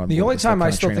don't really know. The only time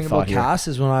I still think about Cast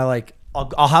is when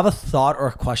I'll have a thought or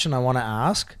a question I want to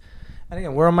ask. And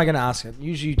again, where am I going to ask it?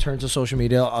 Usually you turn to social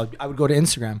media. I would go to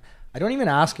Instagram. I don't even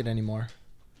ask it anymore.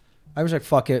 I was like,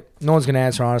 fuck it. No one's going to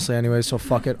answer honestly anyway, so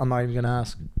fuck it. I'm not even going to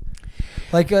ask.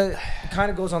 Like, it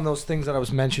kind of goes on those things that I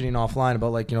was mentioning offline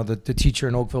about like, the teacher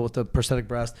in Oakville with the prosthetic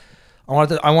breast. I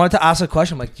wanted to ask a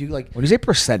question. Like, do you like... When you say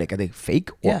prosthetic, are they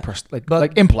fake or Yeah,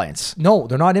 like implants? No,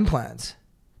 they're not implants.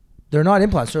 They're not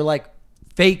implants. They're like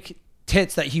fake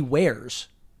tits that he wears.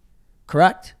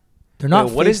 Correct? They're not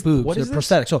fake boobs. What is They're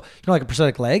prosthetic. So, like a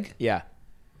prosthetic leg? Yeah.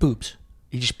 Boobs.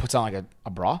 He just puts on like a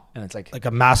bra and it's like Like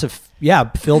a massive,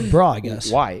 filled bra, I guess.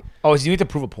 Why? Oh, is he doing it to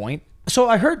prove a point? So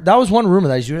I heard that was one rumor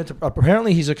that he's doing it to,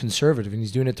 apparently he's a conservative and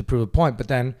he's doing it to prove a point. But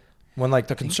then when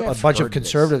like a bunch of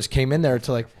conservatives came in there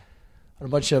to like, a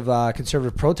bunch of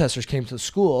conservative protesters came to the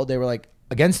school, they were like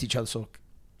against each other. So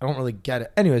I don't really get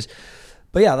it. Anyways,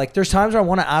 But yeah, like there's times where I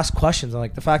want to ask questions, and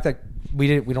like the fact that we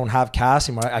don't have cast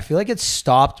anymore, I feel like it's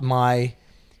curbed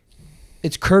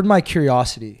my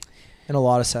curiosity in a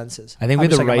lot of senses. I think we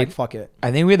I'm had just the like, I'm right. like, fuck it.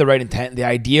 I think we had the right intent. The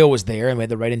idea was there, and we had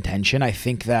the right intention. I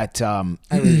think that I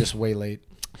was just way late.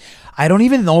 I don't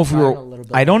even know if we Trying were. a little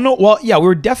bit I don't know. Well, yeah, we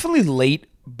were definitely late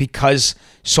because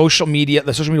the social media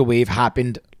wave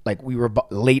happened. Like we were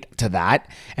late to that,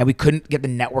 and we couldn't get the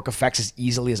network effects as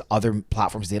easily as other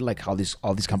platforms did. Like how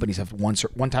all these companies have one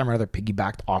time or another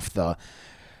piggybacked off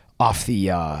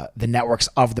the networks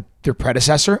of their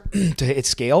predecessor to hit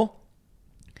scale.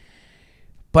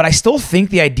 But I still think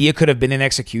the idea could have been in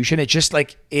execution. It's just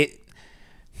like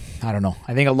I don't know.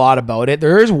 I think a lot about it.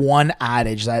 There is one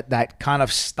adage that kind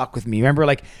of stuck with me. Remember,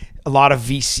 like not a lot of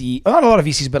VCs,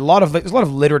 but there's a lot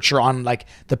of literature on like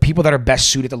the people that are best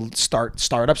suited to start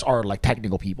startups are like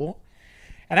technical people.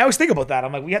 And I always think about that.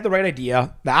 I'm like, we had the right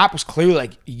idea. The app was clearly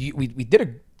like we did a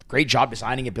great job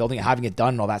designing it, building it, having it done,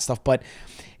 and all that stuff. But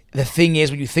the thing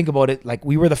is, when you think about it, like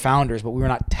we were the founders, but we were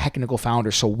not technical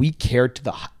founders. So we cared to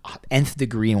the nth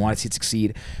degree and wanted to see it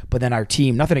succeed. But then our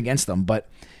team, nothing against them, but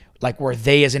like were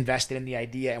they as invested in the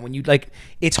idea? And when you like,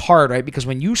 it's hard, right? Because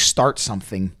when you start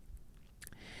something,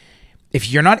 if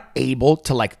you're not able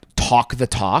to like talk the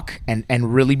talk and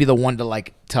really be the one to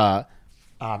like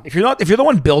if you're the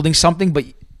one building something,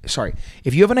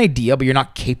 if you have an idea but you're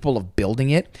not capable of building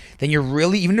it, then you're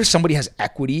really, even if somebody has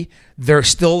equity, they're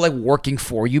still like working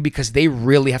for you because they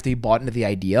really have to be bought into the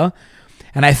idea.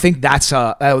 And I think that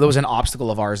was an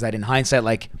obstacle of ours that in hindsight,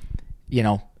 like, you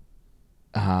know,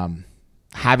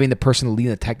 having the person to lead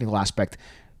the technical aspect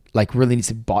like really needs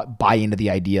to buy into the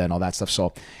idea and all that stuff.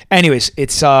 So anyways,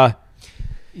 it's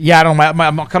yeah, I don't.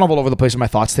 I'm kind of all over the place with my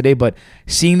thoughts today, but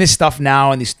seeing this stuff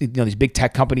now and these big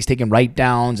tech companies taking write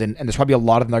downs, and there's probably a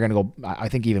lot of them that are going to go. I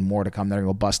think even more to come that are going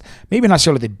to go bust. Maybe not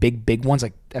necessarily the big ones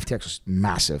like FTX was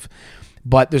massive,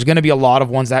 but there's going to be a lot of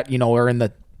ones that are in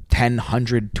the 10,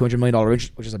 100, $200 million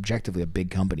range, which is objectively a big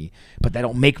company, but they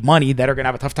don't make money. That are going to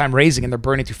have a tough time raising, and they're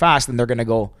burning too fast, and they're going to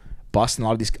go bust. And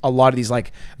a lot of these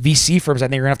like VC firms, I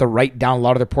think, are going to have to write down a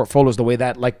lot of their portfolios the way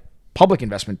that like public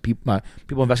investment people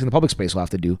investing in the public space will have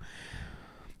to do.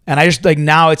 And I just like,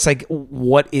 now it's like,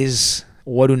 what do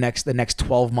the next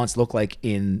 12 months look like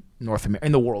in North America,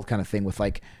 in the world, kind of thing, with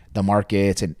like the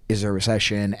markets, and is there a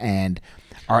recession, and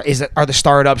are the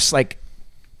startups like,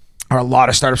 are a lot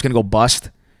of startups going to go bust?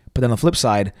 But then on the flip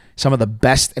side, some of the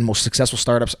best and most successful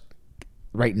startups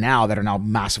right now that are now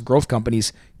massive growth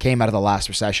companies came out of the last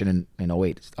recession in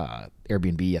 08.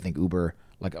 Airbnb, I think Uber.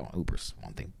 Like, Uber's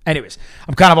one thing. Anyways,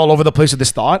 I'm kind of all over the place with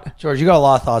this thought. George, you got a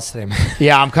lot of thoughts today, man.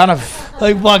 Yeah, I'm kind of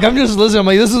like, fuck, I'm just listening. I'm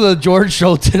like, this is a George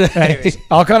show today. Anyways,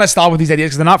 I'll kind of stop with these ideas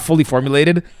because they're not fully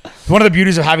formulated. One of the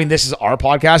beauties of having this as our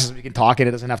podcast is we can talk it.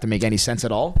 It doesn't have to make any sense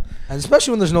at all. And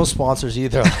especially when there's no sponsors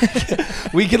either.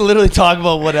 We can literally talk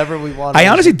about whatever we want. I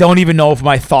honestly don't even know if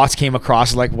my thoughts came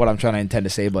across like what I'm trying to intend to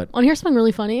say, but Want to hear something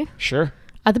really funny? Sure.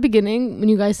 At the beginning, when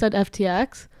you guys said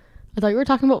FTX, I thought you were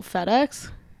talking about FedEx.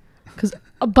 Because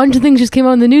a bunch of things just came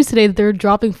out in the news today that they're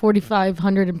dropping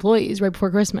 4,500 employees right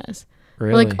before Christmas.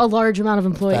 Really? Or like a large amount of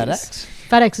employees.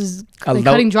 FedEx is like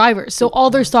cutting drivers. So all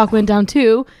their stock went down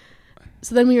too.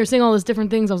 So then when you were saying all those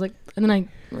different things, I was like, and then I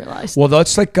realized. Well,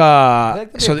 that's like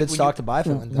so good stock to buy for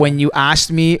them. When you asked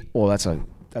me, well, that's a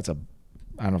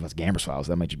I don't know if that's Gamers Files.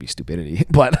 That might just be stupidity.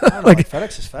 But like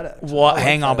FedEx is FedEx. Well,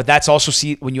 hang on. But that's also,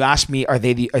 when you ask me,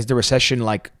 is the recession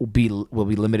like will be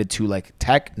limited to like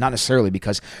tech? Not necessarily,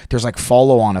 because there's like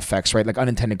follow-on effects, right? Like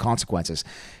unintended consequences.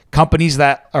 Companies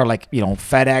that are like,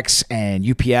 FedEx and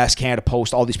UPS, Canada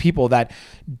Post, all these people that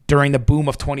during the boom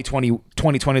of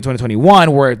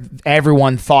 2021, where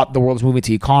everyone thought the world was moving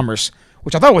to e-commerce,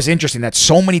 which I thought was interesting, that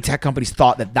so many tech companies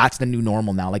thought that that's the new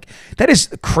normal now. Like, that is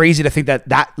crazy to think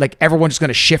that like everyone's just going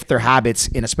to shift their habits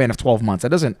in a span of 12 months. That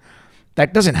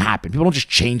doesn't happen. People don't just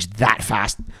change that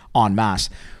fast en masse.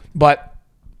 But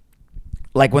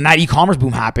like when that e-commerce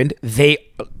boom happened,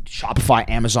 Shopify,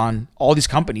 Amazon, all these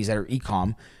companies that are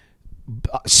e-com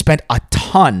spent a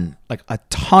ton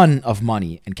of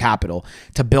money and capital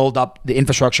to build up the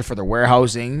infrastructure for their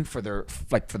warehousing, for their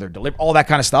delivery, all that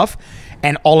kind of stuff.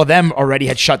 And all of them already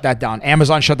had shut that down.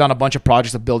 Amazon shut down a bunch of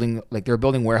projects of building, like they were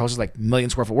building warehouses, like 1 million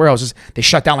square foot warehouses. They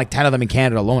shut down like 10 of them in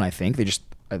Canada alone, I think. They just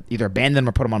either abandoned them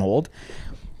or put them on hold.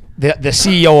 The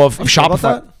CEO of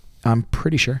Shopify, I'm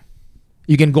pretty sure.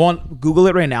 You can go on Google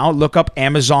it right now, look up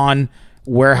Amazon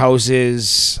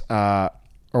warehouses,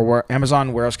 or where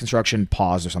Amazon warehouse construction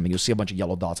pause or something. You'll see a bunch of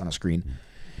yellow dots on a screen.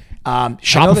 I know they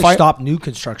Shopify, stopped new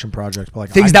construction projects, but like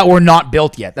things that were not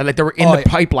built yet, that like they were in Oh, the yeah.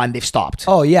 pipeline, they've stopped.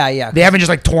 Oh yeah. They haven't just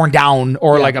like torn down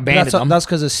or like abandoned them. That's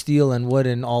because of steel and wood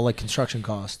and all like construction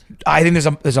cost. I think there's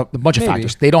a bunch of Maybe.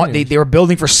 factors. They don't. Maybe. They were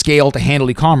building for scale to handle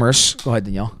e-commerce. Go ahead,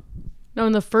 Danielle. No,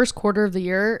 in the first quarter of the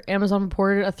year, Amazon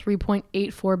reported a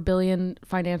 3.84 billion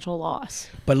financial loss.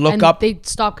 But look and up. They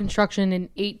stopped construction in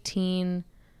 18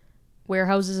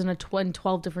 warehouses in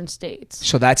 12 different states.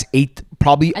 So that's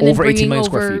probably And then over 18 bringing million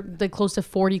square over feet. the close to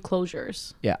 40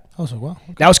 closures. Yeah, Oh, so well.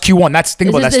 that was Q1. That's think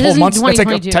This about is- that's this 12 is months. That's like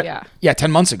 2022, yeah.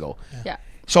 10 months ago. Yeah.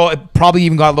 So it probably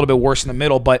even got a little bit worse in the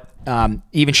middle. But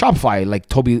even Shopify, like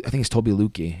Toby, I think it's Toby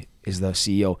Luke is the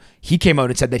CEO. He came out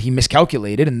and said that he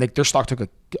miscalculated, and their stock took a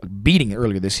beating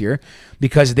earlier this year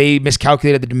because they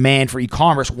miscalculated the demand for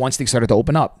e-commerce once they started to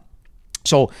open up.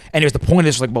 So, and there's the point of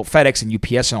this, like about FedEx and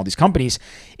UPS and all these companies,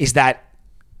 is that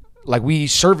like we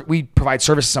provide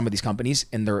service to some of these companies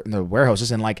in their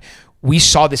warehouses, and like we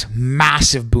saw this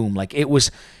massive boom. Like it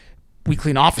was, we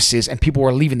clean offices and people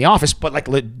were leaving the office, but like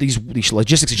these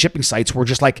logistics and shipping sites were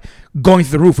just like going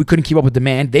through the roof. We couldn't keep up with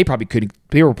demand. They probably couldn't.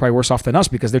 They were probably worse off than us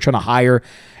because they're trying to hire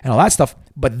and all that stuff.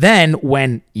 But then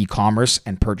when e-commerce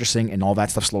and purchasing and all that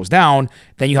stuff slows down,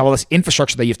 then you have all this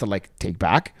infrastructure that you have to like take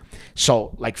back.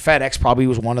 So like FedEx probably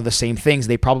was one of the same things.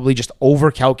 They probably just not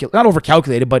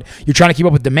overcalculated, but you're trying to keep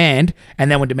up with demand. And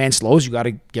then when demand slows, you got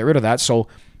to get rid of that. So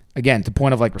again, to the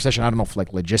point of like recession, I don't know if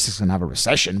like logistics can have a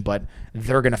recession, but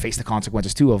they're going to face the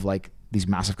consequences too of like these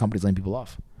massive companies laying people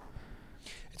off.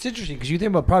 It's interesting because you think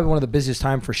about probably one of the busiest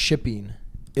time for shipping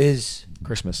is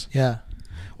Christmas. yeah.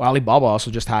 Well, Alibaba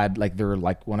also just had like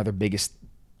one of their biggest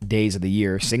days of the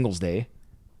year, Singles Day,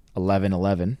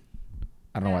 11/11.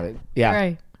 I don't know why yeah.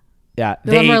 Right. Yeah.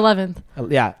 November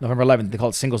 11th. Yeah, November 11th. They call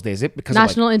it Singles Day. Is it because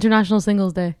National International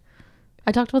Singles Day.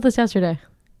 I talked about this yesterday.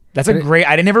 that's a great.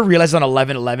 I never realized on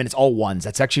 11/11 it's all ones.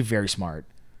 That's actually very smart.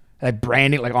 Like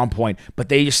branding, like on point. But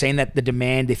they just saying that the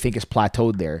demand they think is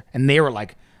plateaued there, and they were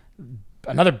like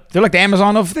they're like the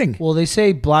Amazon of thing. Well, they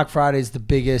say Black Friday is the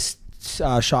biggest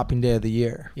shopping day of the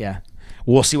year. Yeah,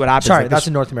 we'll see what happens. Sorry, Like, that's this-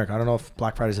 in North America. I don't know if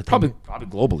Black Friday is a thing. probably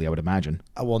globally. I would imagine.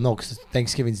 Well, no, because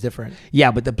Thanksgiving's different.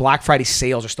 Yeah, but the Black Friday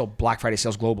sales are still Black Friday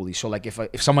sales globally. So like if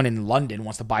someone in London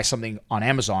wants to buy something on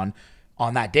Amazon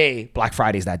on that day, Black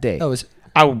Friday is that day. Oh, is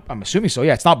I'm assuming so.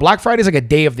 Yeah, it's not Black Friday is like a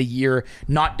day of the year,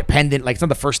 not dependent. Like it's not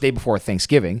the first day before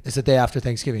Thanksgiving, it's the day after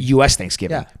Thanksgiving. U.S.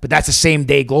 Thanksgiving. Yeah. But that's the same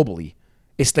day globally.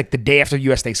 It's like the day after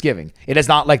U.S. Thanksgiving. It is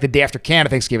not like the day after Canada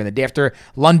Thanksgiving, the day after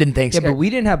London Yeah, Thanksgiving. but we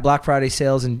didn't have Black Friday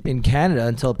sales in Canada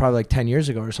until probably like 10 years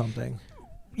ago or something.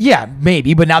 Yeah,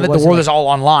 maybe. But now that the wasn't world like- is all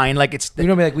online, like it's. You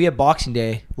know, like we have Boxing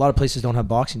Day. A lot of places don't have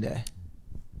Boxing Day.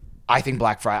 I think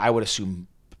Black Friday. I would assume.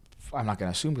 I'm not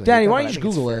going to assume. 'cause I Danny, hate that, why but don't I you just think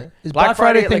it's Google fair. it? Is Black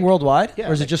Friday a thing like, worldwide? yeah,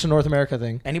 or is it like- just a North America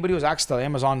thing? Anybody who's access to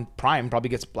Amazon Prime probably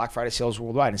gets Black Friday sales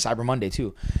worldwide and Cyber Monday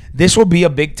too. This will be a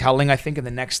big telling, I think, in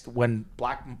the next when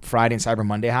Black Friday and Cyber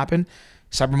Monday happen.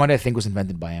 Cyber Monday, I think, was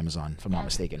invented by Amazon, if I'm not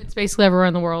mistaken. It's basically everywhere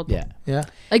in the world. Yeah, Yeah.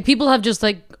 Like people have just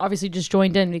like obviously just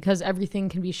joined in because everything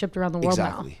can be shipped around the world now.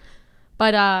 exactly.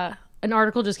 But an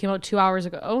article just came out 2 hours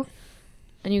ago,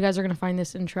 and you guys are gonna find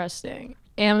this interesting.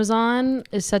 Amazon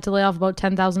is set to lay off about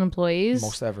 10,000 employees.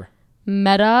 Most ever.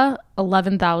 Meta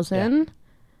 11,000.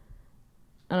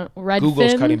 Redfin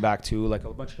Google's cutting back too, like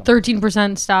a bunch of companies.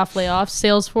 13% staff layoffs.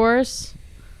 Salesforce,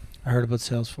 I heard about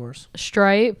Salesforce.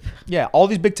 Stripe, Yeah, all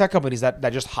these big tech companies that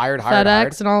just hired.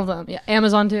 FedEx, and all of them. Yeah,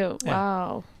 Amazon too. Yeah.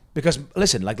 Wow. Because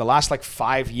listen, like the last like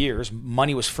 5 years,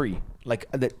 money was free. Like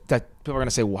that people are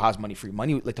gonna say, well, how's money free?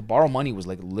 Money, like to borrow money was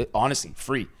like honestly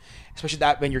free. Especially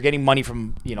that when you're getting money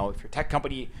from, if you're a tech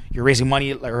company, you're raising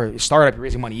money, or a startup, you're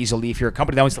raising money easily. If you're a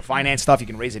company that wants to finance stuff, you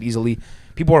can raise it easily.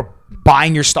 People are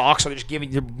buying your stock, so they're just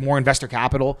giving you more investor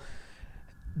capital.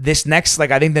 This next,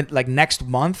 like I think that like next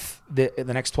month, the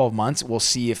next 12 months, we'll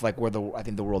see if like where I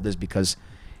think the world is, because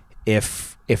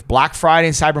if Black Friday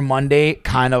and Cyber Monday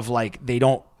kind of like they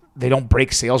don't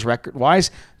break sales record wise,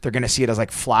 they're going to see it as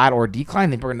like flat or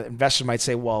decline. Then investors might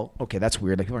say, well, okay, that's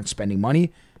weird. Like people aren't spending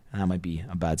money. And that might be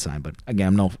a bad sign. But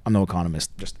again, I'm no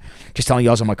economist. Just telling you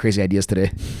all some of my crazy ideas today.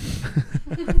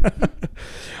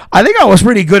 I think I was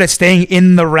pretty good at staying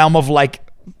in the realm of like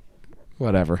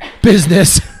whatever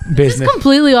Business. business.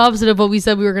 Completely opposite of what we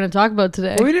said we were going to talk about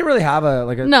today. Well, we didn't really have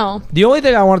a No. The only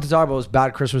thing I wanted to talk about was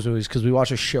bad Christmas movies because we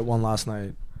watched a shit one last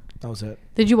night. That was it.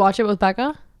 Did you watch it with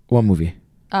Becca? What movie?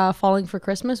 Falling for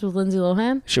Christmas with Lindsay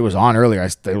Lohan. She was on earlier.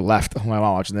 I left. Why am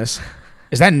I watching this?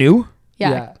 Is that new?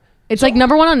 Yeah. It's like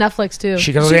number one on Netflix too.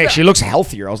 She looks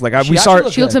healthier. I was like, She we saw actually her.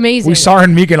 looked She looks good. amazing. We saw her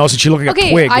in Mykonos, and she looked like Okay,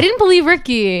 a twig. I didn't believe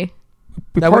Ricky.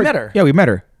 That we met her. Yeah, we met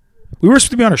her. We were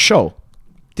supposed to be on her show.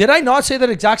 Did I not say that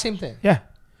exact same thing? Yeah.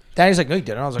 Danny's like, no, you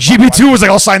didn't. I was like, GB2 was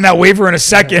like, I'll sign that waiver in a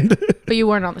second. But you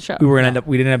weren't on the show. we didn't end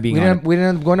up being on it. we didn't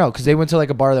end up going out because they went to like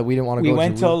a bar that we didn't want to We go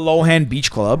went to Lohan Beach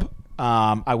Club.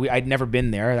 I'd never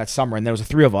been there that summer, and there was the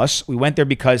three of us. We went there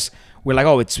because we're like,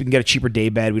 we can get a cheaper day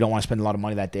bed. We don't want to spend a lot of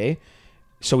money that day,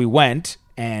 so we went,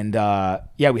 and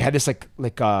we had this like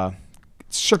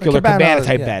circular cabana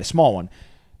type bed, a small one.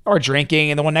 Or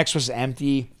drinking, and the one next was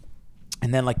empty,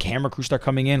 and then like camera crew start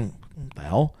coming in. What the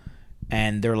hell?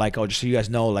 And they're like, just so you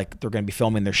guys know, like they're gonna be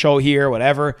filming their show here,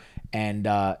 whatever. And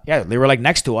they were like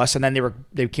next to us, and then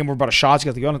they came over, brought a shots.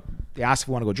 They asked if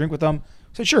we want to go drink with them. I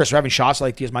said sure. So we're having shots.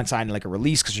 Like, do you guys mind signing like a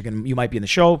release because you might be in the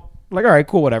show? We're like, all right,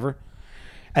 cool, whatever.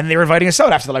 And they were inviting us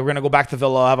out after that. Like, we're gonna go back to the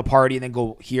villa, have a party, and then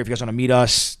go here if you guys want to meet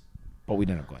us. But we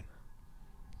didn't end up going.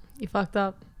 You fucked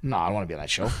up. No, I don't want to be on that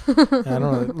show. I don't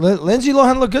know. Lindsay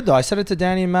Lohan looked good though. I said it to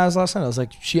Danny and Maz last night. I was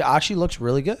like, she actually looks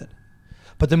really good.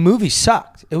 But the movie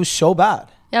sucked. It was so bad.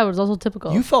 Yeah, it was also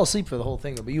typical. You fell asleep for the whole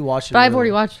thing, but you watched it. But I've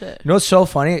already watched it. You know what's so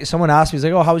funny? Someone asked me, he's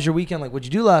like, "Oh, how was your weekend? Like, what'd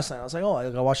you do last night?" I was like, "Oh, I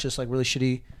watched this like really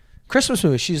shitty Christmas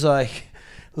movie." She's like,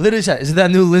 literally said, "Is it that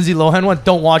new Lindsay Lohan one?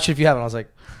 Don't watch it if you haven't." I was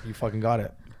like, "You fucking got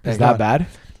it." Is that bad?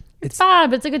 It's bad,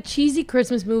 but it's like a cheesy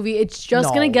Christmas movie. It's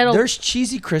just gonna get. There's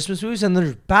cheesy Christmas movies and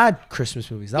there's bad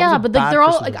Christmas movies. Yeah, but like they're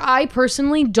all like. I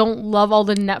personally don't love all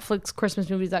the Netflix Christmas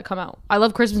movies that come out. I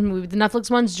love Christmas movies. The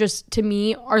Netflix ones, just to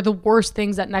me, are the worst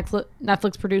things that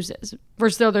Netflix produces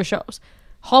versus the other shows.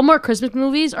 Hallmark Christmas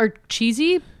movies are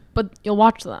cheesy, but you'll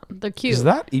watch them. They're cute. Is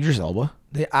that Idris Elba?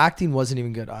 The acting wasn't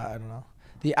even good. I don't know.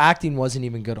 The acting wasn't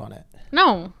even good on it.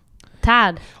 No,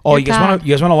 Tad. Oh, You're Tad.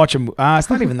 you guys want to watch a? It's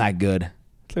not even that good.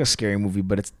 It's like a scary movie,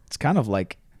 but it's kind of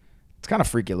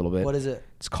freaky a little bit. What is it?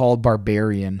 It's called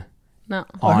Barbarian. No.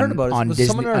 I heard about it. On Was Disney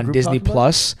someone in our group Disney talking about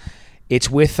Plus. It's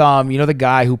with the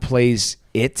guy who plays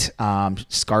it,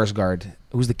 Skarsgård.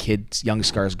 Who's the kid? Young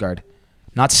Skarsgård.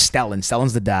 Not Stellan.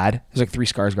 Stellan's the dad. There's like 3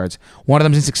 Skarsgårds. One of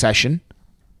them's in Succession.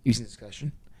 He's in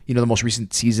Succession. You know the most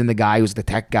recent season. The guy who's the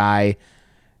tech guy.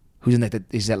 Who's in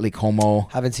is that Lake Como?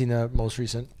 Haven't seen the most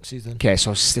recent season. Okay,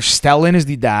 so Stellan is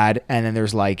the dad, and then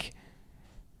there's like.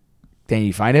 Then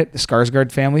you find it? The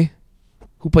Skarsgård family?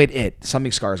 Who played it?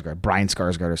 Something Skarsgård. Brian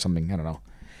Skarsgård or something. I don't know.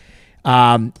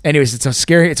 Anyways,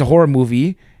 it's a horror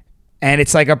movie. And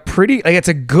it's like it's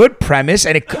a good premise.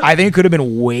 And I think it could have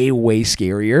been way, way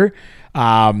scarier.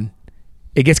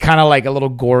 It gets kind of like a little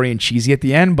gory and cheesy at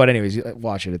the end. But anyways,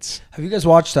 watch it. Have you guys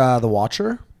watched The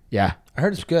Watcher? Yeah. I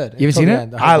heard it's good. You haven't seen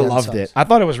it? I loved it. I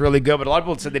thought it was really good, but a lot of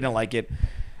people said they didn't like it.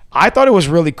 I thought it was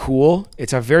really cool.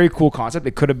 It's a very cool concept.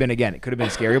 It could have been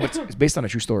scary, but it's based on a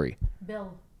true story.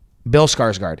 Bill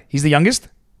Skarsgård. He's the youngest?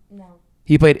 No.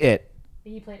 He played it.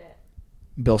 He played it.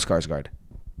 Bill Skarsgård.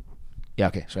 Yeah,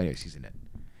 okay. So anyways, he's in it.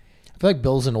 I feel like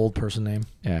Bill's an old person name.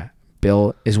 Yeah.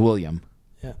 Bill is William.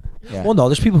 Yeah. Yeah. Well, no,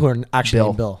 there's people who are actually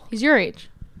named Bill. He's your age.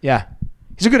 Yeah.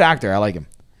 He's a good actor. I like him.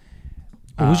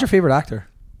 Who's your favorite actor?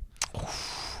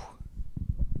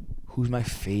 Who's my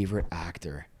favorite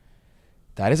actor?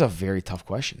 That is a very tough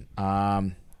question.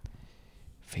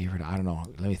 Favorite, I don't know.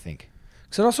 Let me think.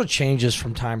 Because it also changes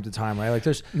from time to time, right? Like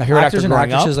there's My favorite actors actor and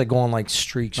growing actresses up? like go on like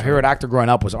streaks. My right? favorite actor growing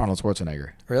up was Arnold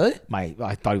Schwarzenegger. Really?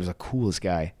 I thought he was the coolest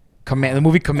guy. The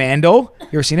movie Commando. You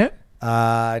ever seen it?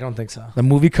 I don't think so. The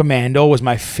movie Commando was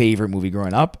my favorite movie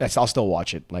growing up. I'll still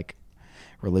watch it like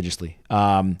religiously.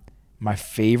 My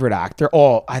favorite actor.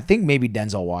 Oh, I think maybe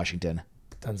Denzel Washington.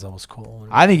 Denzel was cool.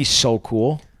 I think he's so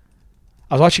cool.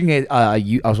 I was watching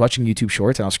YouTube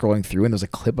Shorts and I was scrolling through and there's a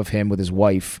clip of him with his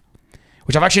wife,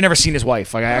 which I've actually never seen his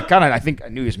wife. Like I think I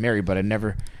knew he was married, but I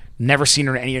never seen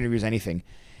her in any interviews, anything.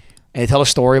 And they tell a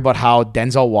story about how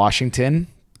Denzel Washington,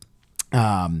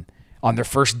 on their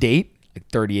first date, like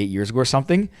 38 years ago or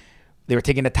something, they were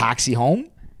taking a taxi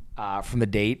home from the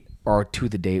date or to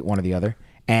the date, one or the other,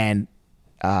 and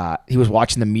he was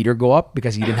watching the meter go up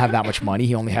because he didn't have that much money.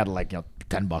 He only had like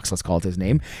 $10, let's call it his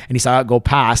name, and he saw it go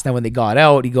past. And when they got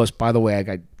out, he goes, "By the way, I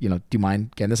got do you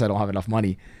mind getting this? I don't have enough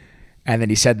money." And then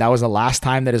he said that was the last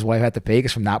time that his wife had to pay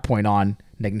because from that point on,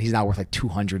 like, he's now worth like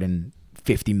 $250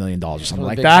 million or something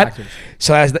like that. Factors.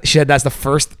 So she said that's the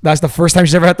first time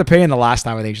she's ever had to pay, and the last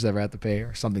time I think she's ever had to pay,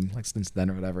 or something like since then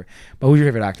or whatever. But who's your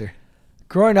favorite actor?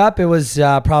 Growing up, it was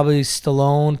probably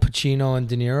Stallone, Pacino, and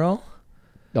De Niro.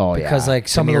 Oh, because like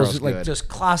some of those good. like just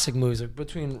classic movies, like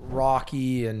between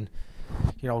Rocky and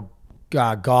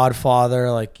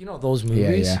Godfather, like those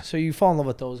movies. Yeah. So you fall in love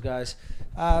with those guys.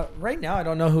 Right now, I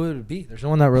don't know who it would be. There's no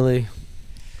one that really.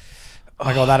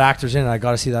 Like, that actor's in it. I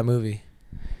got to see that movie.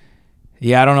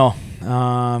 Yeah, I don't know.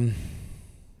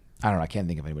 I don't know. I can't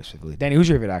think of anybody specifically. Danny, who's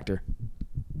your favorite actor?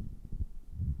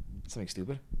 Something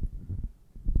stupid?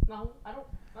 No, I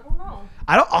don't know.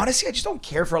 Honestly, I just don't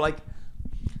care for like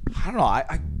I don't know.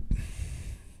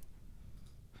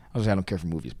 I was I don't care for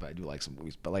movies, but I do like some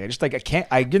movies. But like I just like I can't.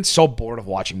 I get so bored of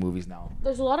watching movies now.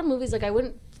 There's a lot of movies like I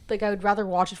would rather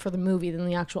watch it for the movie than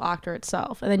the actual actor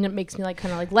itself, and then it makes me like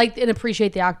kind of like and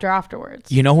appreciate the actor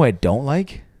afterwards. You know who I don't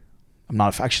like? I'm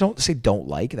not. Actually, don't say don't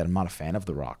like that. I'm not a fan of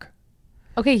The Rock.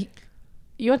 Okay,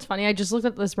 you know what's funny? I just looked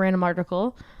at this random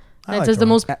article, and I it like says The the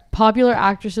most Rock. popular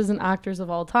actresses and actors of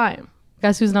all time.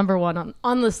 Guess who's number one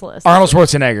on this list? Arnold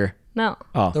Schwarzenegger. No,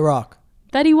 The Rock.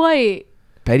 Betty White.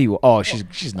 Betty. Oh,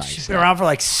 she's nice. She's been around for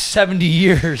like 70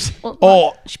 years. Well,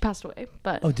 Oh. she passed away,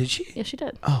 but Oh, did she? yeah, she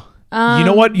did. You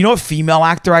know what? You know what female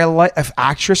actor I like?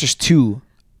 Actress. There's two.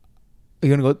 Are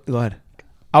you gonna go ahead.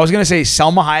 I was gonna say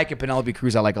Selma Hayek and Penelope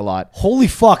Cruz. I like a lot. Holy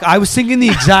fuck. I was thinking the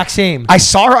exact same. I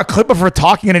saw a clip of her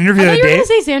talking in an interview I the thought other you were day. gonna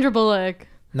say Sandra Bullock.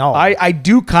 No. I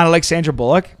do kind of like Sandra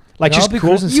Bullock. Like she's Penelope cool.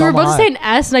 Cruz and You were Salma about to say Hayek. an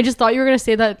S, and I just thought you were gonna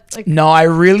say that. Like, No, I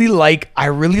really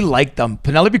like them.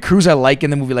 Penelope Cruz I like in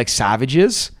the movie like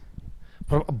Savages.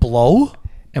 Blow?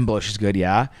 And Bush is good,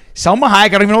 yeah. Selma Hayek, I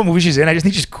don't even know what movie she's in. I just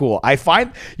think she's cool. I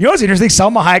find, you know what's interesting?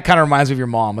 Selma Hayek kind of reminds me of your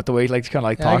mom with the way like she kind of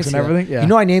like Yeah, I can talks and see that. everything. Yeah. You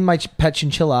know, I named my pet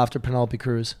chinchilla after Penelope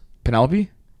Cruz. Penelope?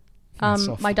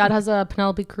 so my dad has a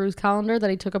Penelope Cruz calendar that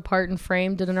he took apart and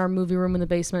framed it in our movie room in the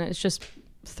basement. It's just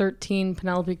 13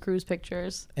 Penelope Cruz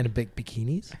pictures. And a big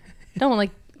bikinis. No,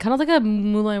 like kind of like a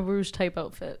Moulin Rouge type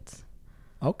outfits.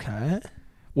 Okay.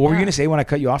 What were you Yeah. going to say when I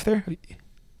cut you off there?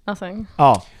 Nothing.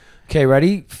 Oh, Okay,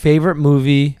 ready? Favorite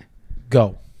movie?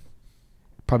 Go.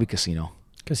 probably Casino.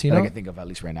 Casino? That I can think of at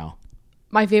least right now.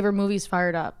 My favorite movie is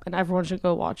Fired Up, and everyone should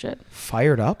go watch it.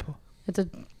 Fired Up? It's a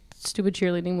stupid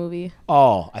cheerleading movie,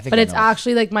 Oh, I think but I it's know.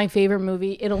 actually like my favorite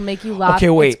movie. It'll make you laugh. Okay,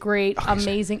 wait. It's great,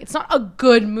 amazing. It's not a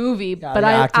good movie, Yeah, but the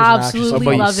I actors and actresses absolutely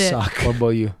both love it. suck. What about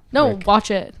you? No, Rick?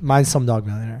 watch it. Mine's Slumdog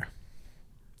Millionaire.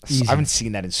 Easy. I haven't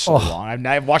seen that in so Oh. long.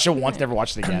 I've watched it once, never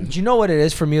watched it again. Do you know what it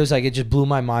is for me? It was like it just blew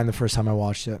my mind the first time I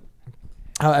watched it.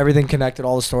 How everything connected,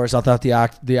 all the stories. I thought the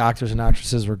actors and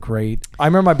actresses were great. I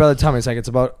remember my brother telling me it's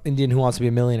about Indian Who Wants to Be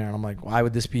a Millionaire, and I'm like, why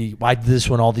did this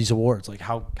win all these awards? Like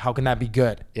how can that be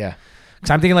good? Yeah. Because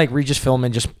I'm thinking like Regis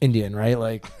Philbin, just Indian, right?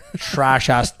 Like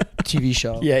trash ass TV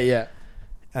show. Yeah.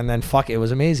 And then fuck, it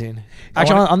was amazing. I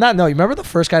Actually, wanna- on that note, you remember the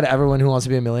first guy to ever win Who Wants to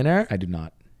Be a Millionaire? I do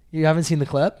not. You haven't seen the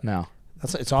clip? No.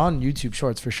 It's on YouTube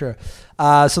Shorts for sure.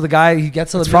 So the guy he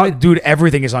gets It's probably, dude,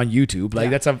 everything is on YouTube. Like Yeah.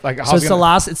 that's a like. So it's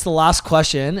the last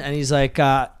question, and he's like,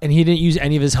 and he didn't use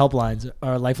any of his helplines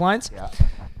or lifelines. Yeah.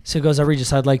 So he goes,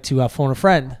 Regis, I'd like to phone a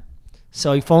friend.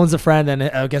 So he phones a friend, and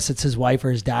I guess it's his wife or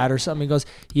his dad or something. He goes,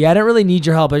 yeah, I don't really need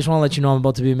your help. I just want to let you know I'm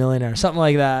about to be a millionaire. Something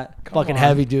like that. Fucking on.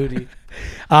 heavy duty.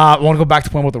 I want to go back to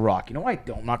the point about The Rock. You know why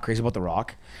I'm not crazy about The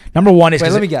Rock? Number one is Wait,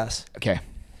 'cause let me guess. Okay.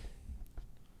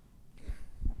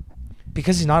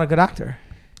 Because he's not a good actor.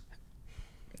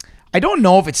 I don't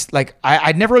know if it's like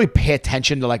I'd never really pay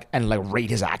attention to like rate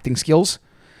his acting skills.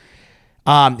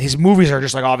 His movies are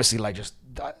just like obviously like just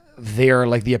they're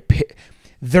like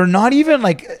they're not even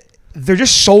like they're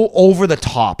just so over the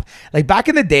top. Like back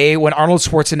in the day when Arnold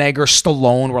Schwarzenegger,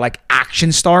 Stallone were like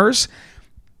action stars,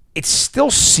 it still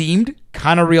seemed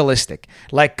kind of realistic.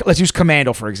 Like, let's use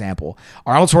Commando, for example.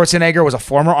 Arnold Schwarzenegger was a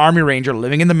former Army Ranger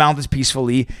living in the mountains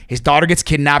peacefully. His daughter gets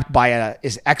kidnapped by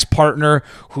his ex-partner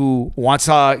who wants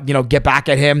to, get back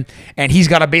at him. And he's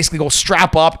got to basically go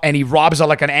strap up and he robs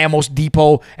like an ammo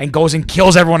depot and goes and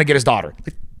kills everyone to get his daughter.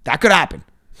 That could happen.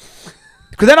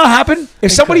 Could that not happen?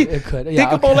 If somebody it could. think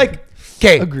Yeah, about okay.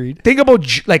 okay, Agreed. Think about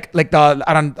like the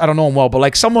I don't know him well, but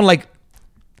like someone like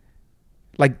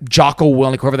Jocko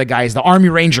Willink, whoever the guy is, the Army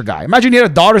Ranger guy. Imagine you had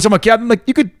a daughter, someone kid, like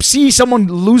you could see someone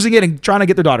losing it and trying to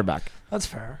get their daughter back. That's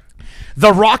fair.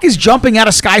 The Rock is jumping out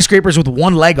of skyscrapers with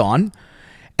one leg on,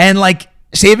 and like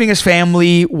saving his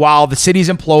family while the cities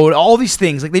implode. All these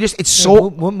things, like it's so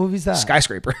What movie's that?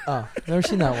 skyscraper. Oh, never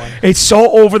seen that one. It's so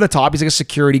over the top. He's like a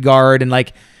security guard, and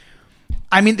like,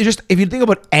 I mean, just if you think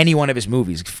about any one of his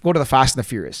movies, go to the Fast and the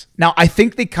Furious. Now, I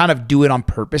think they kind of do it on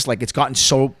purpose. Like it's gotten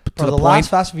so to For the the point. last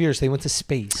Fast and Furious, they went to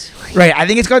space. Right. I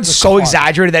think it's gotten so car.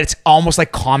 exaggerated that it's almost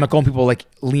like comical and people like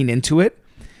lean into it.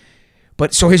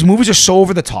 But so his movies are so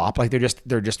over the top, like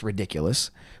they're just ridiculous.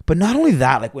 But not only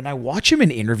that, like when I watch him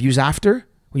in interviews after,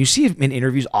 when you see him in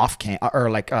interviews off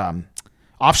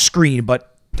screen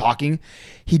but talking,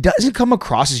 he doesn't come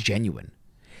across as genuine.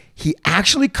 He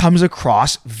actually comes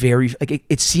across very like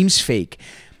it seems fake.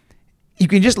 You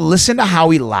can just listen to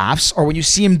how he laughs, or when you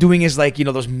see him doing his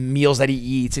those meals that he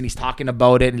eats and he's talking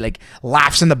about it and like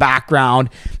laughs in the background,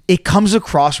 it comes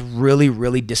across really,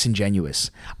 really disingenuous.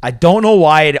 I don't know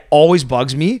why, it always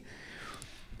bugs me.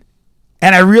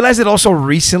 And I realized it also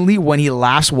recently when he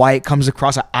laughs, why it comes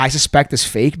across, I suspect, as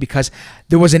fake, because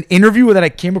there was an interview that I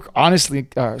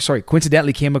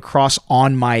coincidentally came across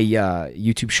on my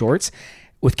YouTube Shorts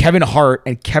with Kevin Hart,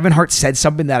 and Kevin Hart said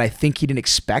something that I think he didn't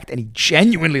expect, and he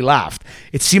genuinely laughed.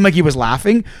 It seemed like he was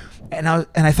laughing, and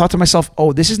I thought to myself,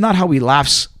 oh, this is not how he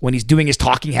laughs when he's doing his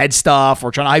talking head stuff or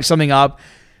trying to hype something up.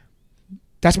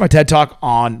 That's my TED Talk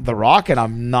on The Rock, and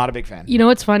I'm not a big fan. You know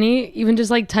what's funny? Even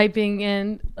just like typing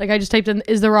in, like I just typed in,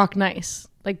 is The Rock nice?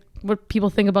 Like what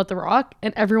people think about The Rock.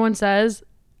 And everyone says,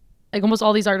 like almost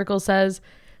all these articles says,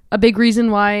 a big reason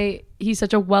why he's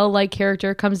such a well-liked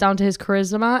character comes down to his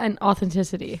charisma and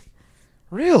authenticity.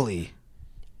 Really?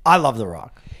 I love The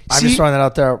Rock. I'm See- just throwing that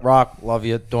out there. Rock, love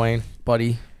you, Dwayne,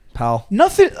 buddy, pal.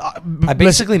 Nothing. I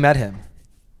basically met him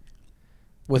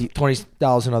with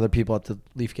 20,000 other people at the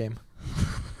Leaf game.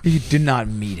 You did not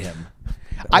meet him.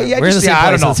 We're in the same I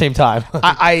don't place know. at the same time.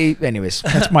 Anyways,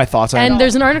 that's my thoughts on And it.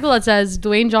 there's an article that says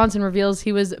Dwayne Johnson reveals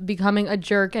he was becoming a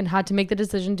jerk and had to make the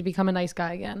decision to become a nice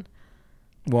guy again.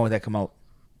 When would that come out?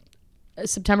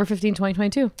 September 15,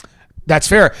 2022. That's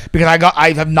fair, because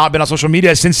I have not been on social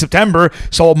media since September,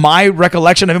 so my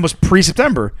recollection of him was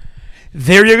pre-September.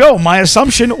 There you go. My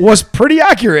assumption was pretty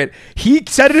accurate. He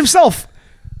said it himself.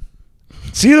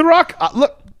 See The Rock?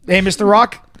 Look, hey, Mr.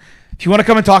 Rock, if you want to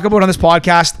come and talk about it on this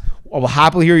podcast, I will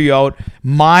happily hear you out.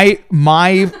 My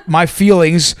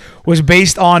feelings was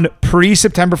based on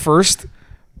pre-September 1st,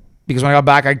 because when I got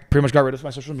back, I pretty much got rid of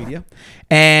my social media,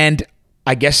 and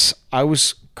I guess I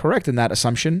was correct in that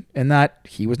assumption, in that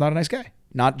he was not a nice guy,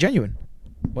 not genuine.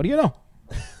 What do you know?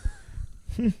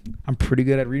 I'm pretty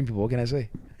good at reading people. What can I say?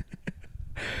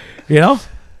 You know?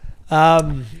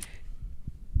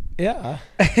 Yeah.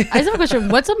 I just have a question.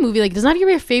 What's a movie, like, it doesn't have to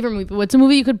be your favorite movie, but what's a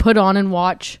movie you could put on and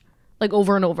watch, like,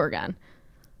 over and over again?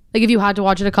 Like, if you had to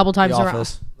watch it a couple times The around.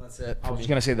 Office. That's it. I was just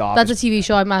gonna say The Office. That's a TV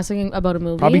show. I'm asking about a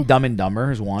movie. Probably Dumb and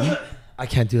Dumber is one. I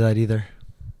can't do that either.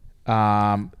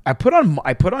 I put on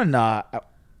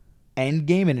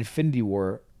Endgame and Infinity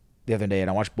War the other day, and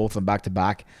I watched both of them back to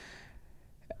back.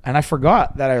 And I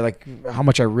forgot that how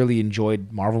much I really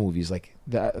enjoyed Marvel movies, like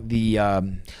But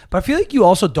I feel like you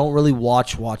also don't really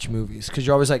watch movies because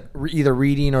you're always like either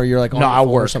reading or you're like on no, your I phone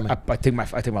or work. something. I take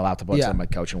my laptop out on my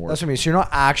couch and work. That's what I mean. So you're not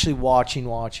actually watching.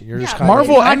 You're just kind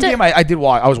Marvel You have to- Endgame, I did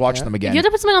watch. I was watching them If again. you had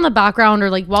to put something on the background or,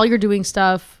 like, while you're doing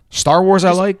stuff, Star Wars,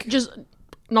 I like. just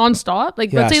nonstop.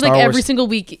 Like, Yeah, let's say, Star like, Wars. every single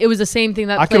week, it was the same thing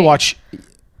that I could played. watch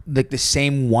like the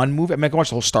same one movie. I mean, I could watch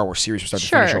the whole Star Wars series from start to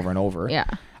finish Sure. over and over. Yeah.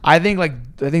 I think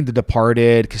The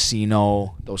Departed,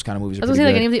 Casino, those kind of movies are I was gonna pretty say,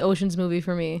 like, good. any of the Ocean's movie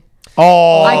for me.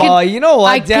 Oh, I could- Oh, you know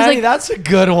what, 'cause, Danny? like, That's a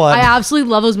good one. I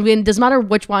absolutely love those movies, and it doesn't matter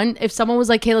which one. If someone was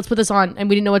like, "Hey, let's put this on," and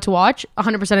we didn't know what to watch,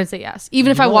 100% I'd say yes.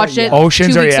 Even if I know watched what, it. yeah.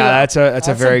 Oceans 2 are weeks ago. that's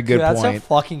a very good That's a point.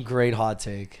 fucking great hot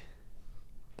take.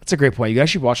 That's a great point. You guys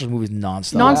should watch those movies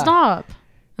nonstop. nonstop,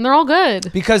 and they're all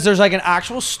good. Because there's like an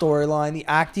actual storyline. The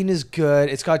acting is good.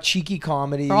 It's got cheeky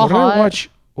comedy. They're all What did I hot. watch?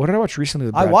 What did I watch recently?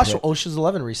 With I Brad watched Pitt? Ocean's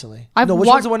 11 recently. I've No, which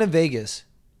wa- one's the one in Vegas?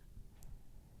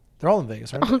 They're all in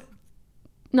Vegas, right?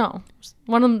 No,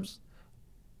 one of them's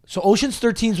So Ocean's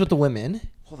 13's with the women.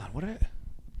 Hold on. What did I?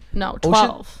 no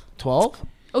 12. 12?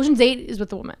 Ocean's 8 is with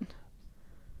the woman.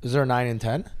 Is there a 9 and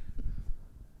 10?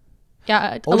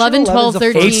 Yeah, Ocean 11, 12, 11's the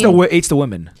 13. Eight's the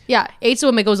women. Yeah, 8's the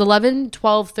woman. It goes 11,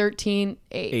 12, 13,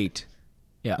 8. 8.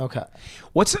 Yeah. Okay.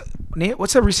 What's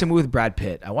a recent movie with Brad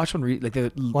Pitt? I watched one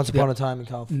Once Upon a Time in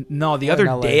California. No, the Or other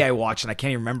in LA. day I watched, and I can't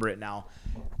even remember it now.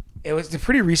 It was a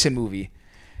pretty recent movie.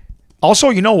 Also,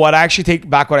 you know what? I actually take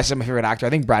back what I said. My favorite actor. I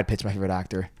think Brad Pitt's my favorite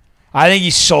actor. I think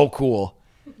he's so cool.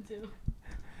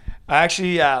 I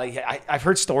actually, I've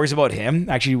heard stories about him.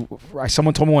 Actually,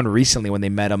 someone told me one recently when they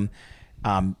met him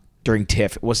during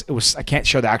TIFF. It was. I can't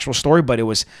share the actual story, but it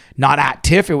was not at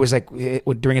TIFF. It was like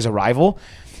during his arrival,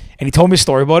 and he told me a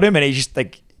story about him, and he just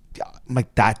I'm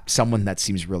like, that's someone that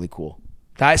seems really cool.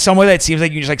 That's someone that seems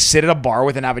like you can just like sit at a bar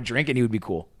with and have a drink, and he would be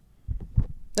cool.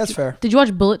 That's fair. Did you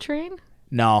watch Bullet Train?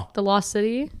 No, The Lost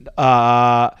City?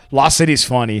 Lost City's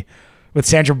funny with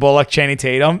Sandra Bullock, Channing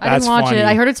Tatum. I That's didn't watch funny. it.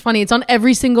 I heard it's funny. It's on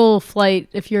every single flight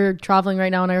if you're traveling right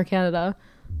now in Air Canada.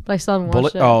 But I still haven't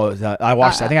watched Bullet. it. Oh, I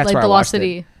watched. I think that's like where The I Lost watched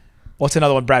City. it. What's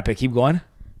another one? Brad Pitt. Keep going.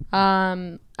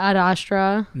 Ad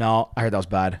Astra. No, I heard that was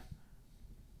bad.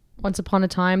 Once Upon a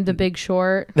Time. The Big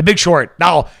Short. The Big Short.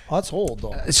 No, Oh, that's old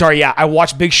though. sorry. Yeah, I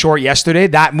watched Big Short yesterday.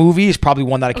 That movie is probably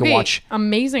one that I can Okay, watch.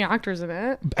 amazing actors in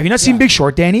it. Have you not seen Big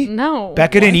Short, Danny? No.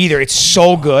 Becca didn't either. It's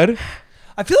so good.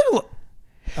 I feel like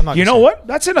I'm not You gonna know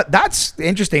say what? That's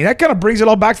interesting. That kind of brings it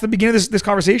all back to the beginning of this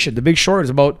conversation. The Big Short is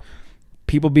about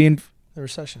people being. the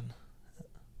recession.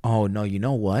 Oh no, you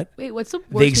know what? Wait, what's the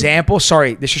worst The example,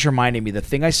 sorry, this just reminded me. The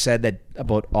thing I said that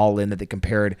about All In, that they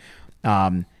compared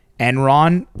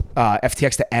Enron,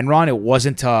 FTX to Enron. It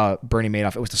wasn't to Bernie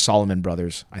Madoff. It was to Solomon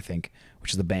Brothers, I think,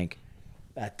 which is the bank.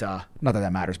 That not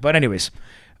that matters, but anyways,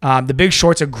 The Big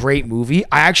Short's a great movie.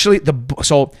 I actually the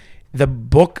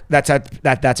book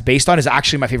that's based on is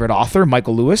actually my favorite author,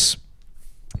 Michael Lewis.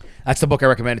 That's the book I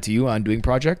recommended to you, Undoing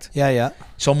Project. Yeah.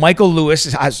 So Michael Lewis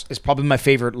is probably my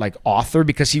favorite like author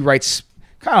because he writes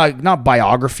kind of like not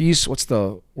biographies. What's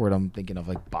the word I'm thinking of?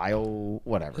 Like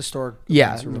whatever. Historic.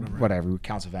 Yeah, events or whatever.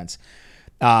 Recounts events.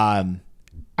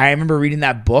 I remember reading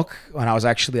that book when I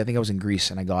think I was in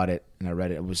Greece and I got it and I read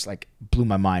it. It was like blew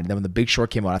my mind. Then when The Big Short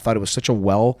came out, I thought it was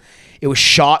it was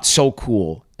shot so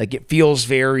cool. Like it feels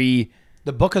very.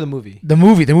 The book or the movie? The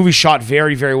movie shot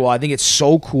very, very well. I think it's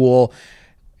so cool.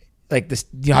 Like this,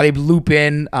 how they loop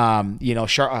in,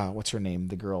 what's her name?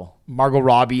 The girl, Margot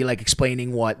Robbie, like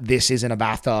explaining what this is in a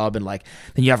bathtub, and like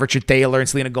then you have Richard Thaler and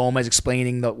Selena Gomez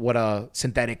explaining what a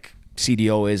synthetic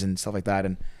CDO is and stuff like that.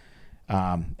 And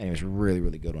anyways, really,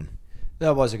 really good one.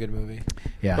 That was a good movie.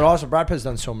 Yeah. But also, Brad Pitt's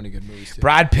done so many good movies too.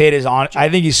 Brad Pitt is on. I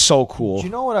think he's so cool. Do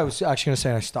you know what I was actually going to say?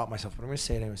 And I stopped myself, but I'm going to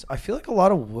say it anyways. I feel like a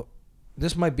lot of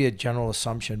this might be a general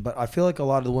assumption, but I feel like a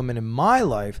lot of the women in my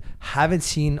life haven't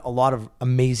seen a lot of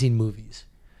amazing movies.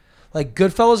 Like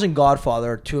Goodfellas and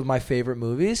Godfather are two of my favorite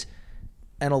movies,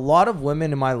 and a lot of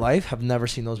women in my life have never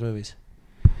seen those movies.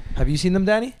 Have you seen them,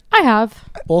 Danny? I have.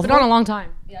 Both but of not them? in a long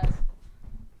time. Yes.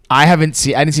 I didn't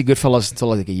see Goodfellas until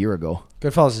like a year ago.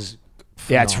 Goodfellas is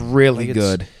Yeah, it's phenomenal. really Like,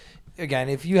 good. Again,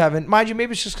 if you haven't, mind you,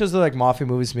 maybe it's just because they're like mafia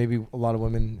movies. Maybe a lot of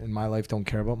women in my life don't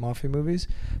care about mafia movies.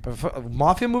 But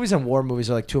mafia movies and war movies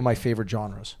are like two of my favorite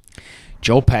genres.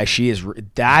 Joe Pesci is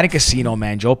that in Casino,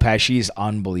 man. Joe Pesci is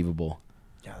unbelievable.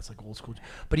 Yeah, it's like old school.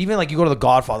 But even like you go to The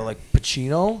Godfather, like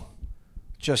Pacino,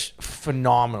 just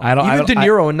phenomenal. Even De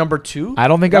Niro in number 2. I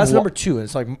don't think that's I've number 2, and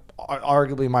it's like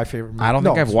arguably my favorite movie. I don't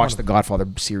think I've it's watched the wonderful.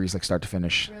 Godfather series like start to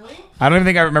finish. Really? I don't even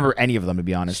think I remember any of them, to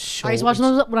be honest. I used to watch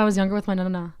those when I was younger with my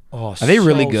nana. Oh, Are they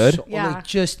really good? Yeah. Like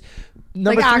just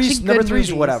number Like, three. actually Number good 3 is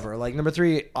movies. whatever. Like number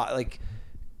 3, like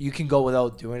you can go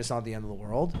without doing. It's not the end of the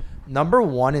world. Number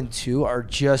 1 and 2 are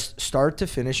just start to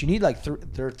finish. You need like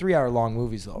they're 3-hour long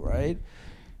movies though, right?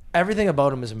 Everything about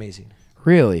them is amazing.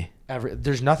 Really?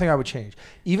 There's nothing I would change.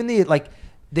 Even the like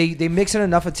they mix in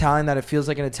enough Italian that it feels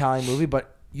like an Italian movie,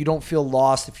 but you don't feel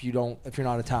lost if you're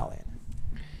not Italian.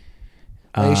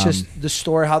 Like, it's just the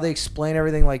story, how they explain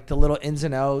everything, like the little ins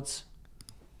and outs.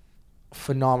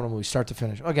 Phenomenal movie, start to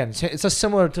finish. Again, it's a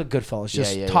similar to Goodfellas,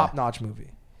 just top notch movie.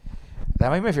 That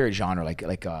might be my favorite genre, like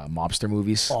mobster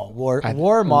movies. Oh, War and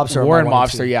Mobster. War and are my one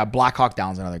Mobster, too. yeah. Black Hawk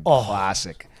Down's another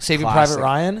classic. Saving Classic. Private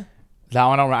Ryan. That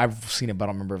one I've seen it, but I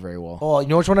don't remember it very well. Oh, you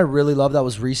know which one I really love that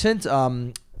was recent?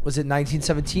 Was it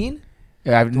 1917?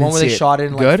 Yeah, I The one where they shot it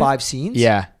in like 5 scenes.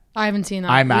 Yeah. I haven't seen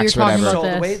that. IMAX, We were talking whatever. about So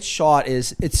this. the way it's shot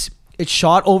is it's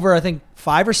shot over I think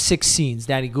 5 or 6 scenes.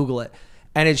 Danny, Google it,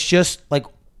 and it's just like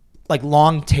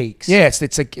long takes. Yeah,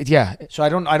 it's like yeah. So I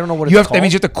don't know what You it's have that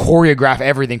means called. you have to choreograph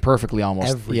everything perfectly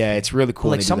almost. Everything. Yeah, it's really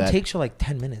cool. But, like when they do some that. takes are like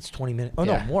 10 minutes, 20 minutes. Oh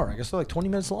Yeah. no, more. I guess they're like 20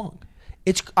 minutes long.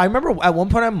 I remember at one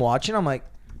point I'm watching. I'm like,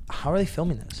 how are they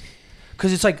filming this?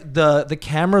 Because it's like the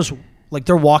cameras like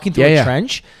they're walking through a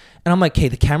trench. And I'm like, okay,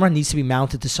 the camera needs to be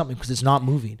mounted to something because it's not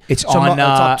moving. It's so on, it's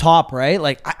up top, right?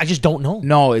 Like I just don't know.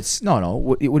 No, it's no.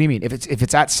 What do you mean? If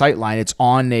it's at sightline, it's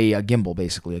on a gimbal,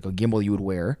 basically, like a gimbal you would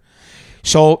wear.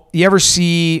 So you ever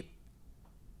see?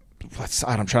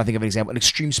 I'm trying to think of an example. An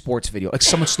extreme sports video, like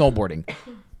someone snowboarding.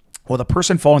 Well, the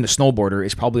person following the snowboarder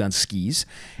is probably on skis,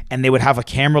 and they would have a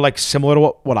camera like similar to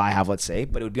what I have, let's say,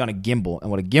 but it would be on a gimbal. And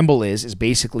what a gimbal is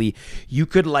basically you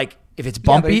could like if it's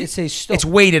bumpy, it stays still. it's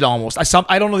weighted almost.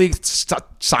 I don't know the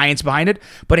science behind it,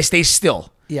 but it stays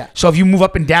still. Yeah. So if you move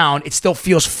up and down, it still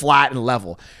feels flat and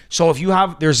level. So if you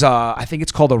have, I think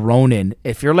it's called a Ronin.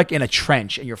 If you're like in a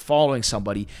trench and you're following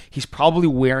somebody, he's probably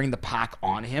wearing the pack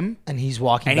on him. And he's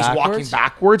walking And backwards. he's walking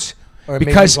backwards. Or maybe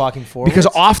because he's walking forwards. Because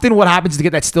often what happens to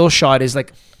get that still shot is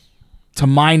like, to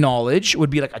my knowledge, it would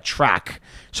be like a track.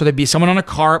 So there'd be someone on a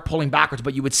cart pulling backwards,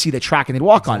 but you would see the track and they'd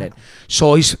walk on it.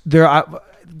 So he's there. I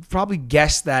probably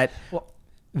guessed that.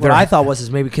 What I thought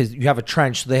was maybe because you have a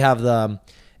trench, so they have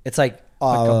it's like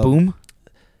a boom.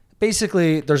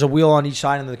 Basically, there's a wheel on each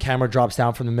side, and the camera drops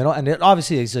down from the middle, and it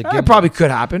obviously is a It gimbal. probably could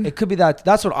happen. It could be that.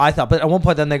 That's what I thought. But at one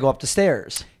point, then they go up the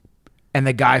stairs. And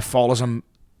the guy follows him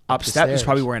up step. He's stairs.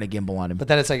 probably wearing a gimbal on him. But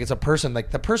then it's like it's a person. Like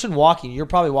the person walking, you're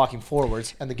probably walking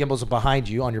forwards, and the gimbals are behind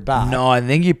you on your back. No, I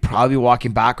think you'd probably be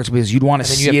walking backwards because you'd want to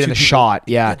And then you see have it in two the people- shot.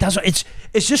 Yeah. That's what,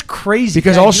 it's just crazy.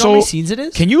 Because man. also, you know how many scenes it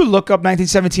is? Can you look up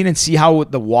 1917 and see how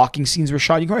the walking scenes were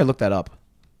shot? You can probably look that up.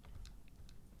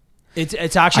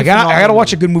 It's actually. I gotta phenomenal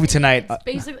watch a movie. good movie tonight.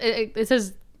 Basically, it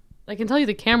says I can tell you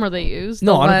the camera they used.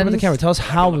 No, I don't lens. remember the camera. Tell us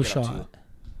how it look was it up shot.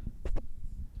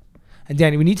 And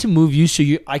Danny, we need to move you so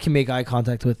I can make eye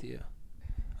contact with you.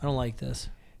 I don't like this.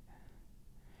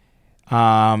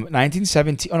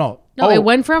 1917. Oh no. No, oh, it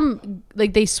went from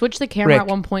like they switched the camera Rick. at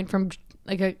one point from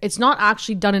it's not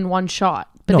actually done in one shot,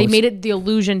 but No, they it's- made it the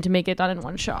illusion to make it done in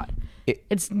one shot. It-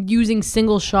 It's using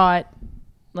single shot,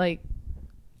 like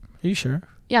Are you sure?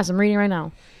 yes, I'm reading right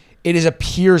now. It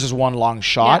appears as one long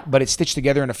shot, Yeah. but it's stitched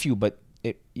together in a few. But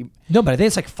No, but I think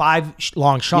it's like 5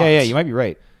 long shots. yeah, you might be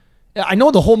right. Yeah, I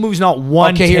know the whole movie's not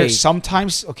one. Okay, here take.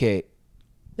 sometimes okay.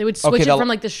 They would switch the- it from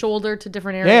like the shoulder to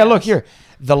different areas. Yeah, look here.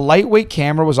 The lightweight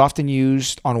camera was often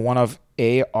used on one of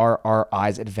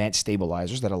ARRI's advanced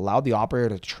stabilizers that allowed the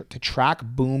operator to track,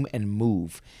 boom, and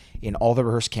move in all the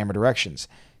rehearsed camera directions.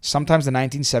 Sometimes the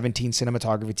 1917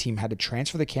 cinematography team had to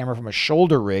transfer the camera from a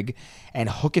shoulder rig and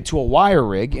hook it to a wire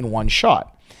rig in one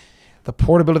shot. The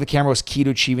portability of the camera was key to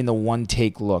achieving the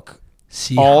one-take look.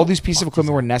 See All how these pieces of fucked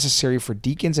equipment were necessary for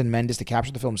Deakins and Mendes to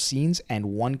capture the film's scenes and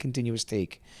one continuous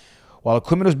take. While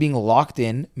equipment was being locked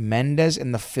in, Mendes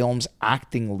and the film's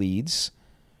acting leads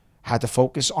had to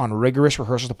focus on rigorous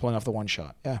rehearsals to pulling off the one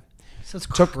shot. Yeah. That's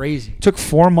crazy. Took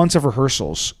 4 months of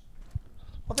rehearsals.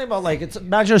 One thing about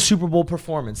imagine a Super Bowl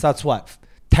performance. That's what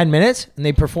 10 minutes, and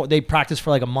they practice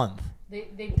for like a month. They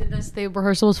did this. They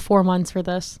rehearsal was 4 months for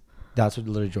this. That's what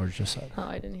literally George just said. Oh,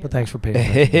 I didn't hear. But That. thanks for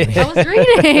paying. I was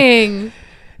reading.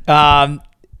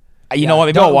 You know what?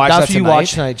 Maybe I'll watch That's that what you tonight.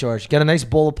 watch tonight, George. Get a nice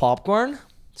bowl of popcorn,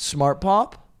 Smart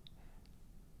Pop,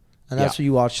 and that's Yeah. what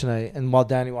you watch tonight. And while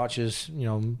Danny watches,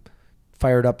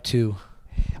 Fired Up 2.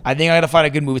 I think I gotta find a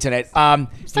good movie tonight.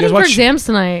 Studying for exams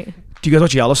tonight. Do you guys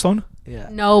watch Yellowstone? Yeah.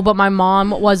 No, but my mom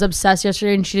was obsessed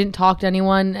yesterday, and she didn't talk to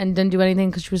anyone and didn't do anything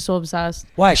because she was so obsessed.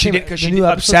 Why? She Came- did because the she new did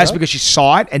episode's obsessed up? because she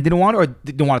saw it and didn't want to, or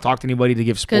didn't want to talk to anybody to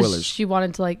give Because spoilers. she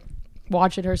wanted to like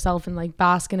watch it herself and like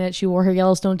bask in it. She wore her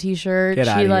Yellowstone T-shirt. Get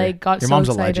She outta here. like got Your so mom's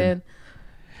a excited. legend.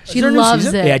 She there a new loves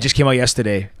season? it. Yeah, it just came out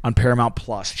yesterday on Paramount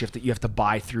Plus. You have to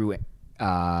buy through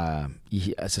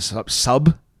it's a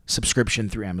subscription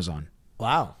through Amazon.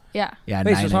 Wow. Yeah. Yeah,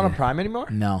 Wait, so it's not on $9.99. Prime anymore?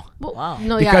 No, Well, Wow.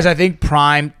 No, because yeah. I think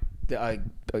Prime.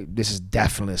 This is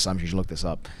definitely an assumption. You should look this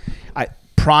up.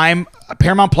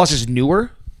 Paramount Plus is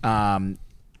newer, and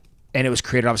it was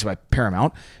created obviously by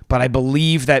Paramount. But I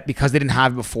believe that because they didn't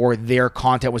have it before, their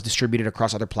content was distributed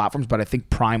across other platforms. But I think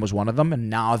Prime was one of them. And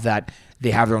now that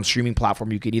they have their own streaming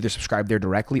platform, you could either subscribe there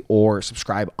directly or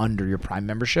subscribe under your Prime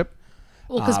membership.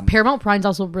 Well, because Paramount Prime's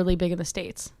also really big in the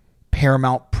States.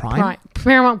 Paramount Prime.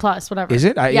 Paramount Plus, whatever. Is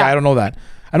it? Yeah, I don't know that.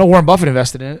 I know Warren Buffett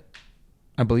invested in it,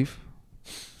 I believe.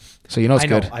 So you know it's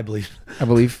good. I believe. I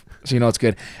believe. So you know it's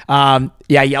good. Yeah,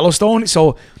 Yellowstone.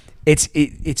 So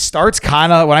it starts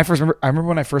kind of I remember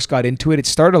when I first got into it. It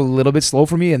started a little bit slow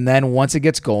for me, and then once it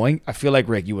gets going, I feel like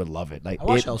Rick, you would love it. Like I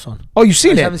watched Yellowstone. Oh, you've I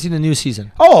seen just it? haven't seen the new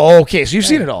season. Oh, okay. So you've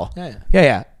seen it all. Yeah.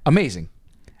 Yeah. Amazing.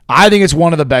 I think it's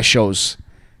one of the best shows.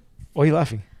 Why are you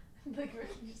laughing?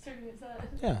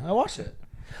 Yeah, I watched it.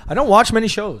 I don't watch many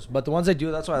shows, but the ones I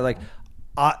do, that's why I like.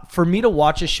 For me to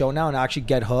watch a show now and actually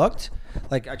get hooked,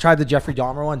 like I tried the Jeffrey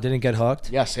Dahmer one, didn't get hooked.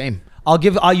 Yeah, same. I'll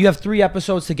give. You have 3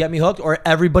 episodes to get me hooked, or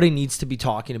everybody needs to be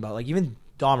talking about. Like even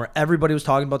Dahmer, everybody was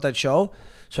talking about that show,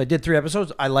 so I did 3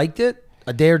 episodes. I liked it.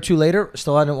 A day or 2 later,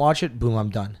 still hadn't watched it. Boom, I'm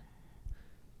done.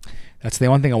 That's the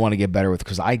one thing I want to get better with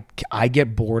because I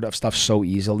get bored of stuff so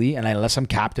easily, and unless I'm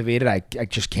captivated, I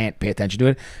just can't pay attention to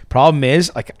it. Problem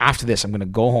is, like after this, I'm gonna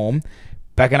go home.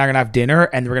 Becca and I are gonna have dinner,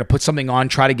 and we're gonna put something on,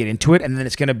 try to get into it, and then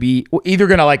it's gonna be either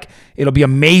gonna it'll be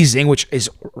amazing, which is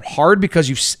hard because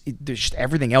there's just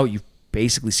everything out. You've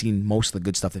basically seen most of the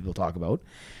good stuff that people talk about.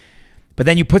 But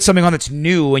then you put something on that's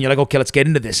new, and you're like, okay, let's get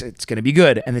into this. It's gonna be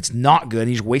good, and it's not good. And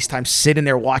you just waste time sitting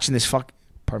there watching this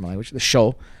pardon my language, the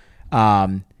show.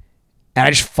 And I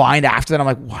just find after that, I'm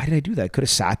like, why did I do that? I could have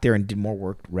sat there and did more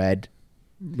work, read,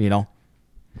 I don't know.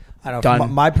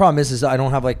 Done. My problem is I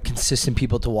don't have like consistent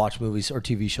people to watch movies or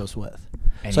TV shows with.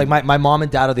 So like my mom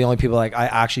and dad are the only people like I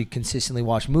actually consistently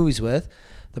watch movies with.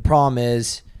 The problem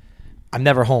is I'm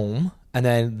never home, and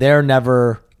then they're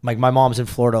never like my mom's in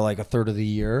Florida like a third of the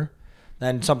year.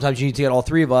 Then sometimes you need to get all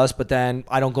 3 of us, but then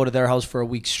I don't go to their house for a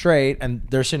week straight, and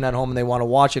they're sitting at home and they want to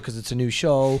watch it because it's a new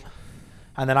show.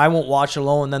 And then I won't watch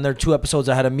alone. And then they're 2 episodes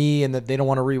ahead of me, and they don't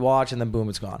want to rewatch. And then boom,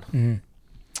 it's gone. Mm-hmm.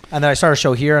 And then I start a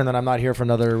show here, and then I'm not here for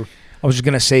another. I was just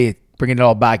gonna say, bringing it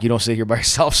all back, you don't sit here by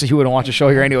yourself, so you wouldn't watch a show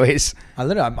here anyways.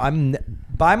 I'm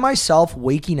by myself,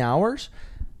 waking hours.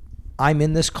 I'm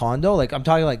in this condo, like I'm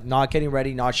talking like not getting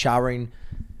ready, not showering.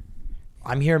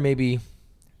 I'm here maybe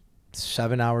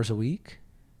 7 hours a week,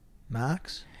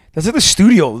 max. That's like the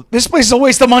studio. This place is a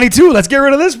waste of money too. Let's get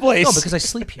rid of this place. No, because I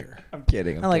sleep here. I'm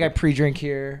kidding. I pre-drink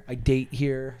here. I date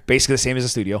here. Basically the same as the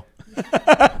studio. If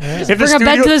Bring a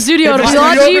bed to the studio. It'll be a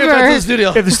lot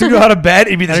cheaper. If the studio had a bed,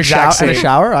 it'd be the exact And a same.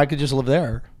 shower, I could just live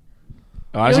there.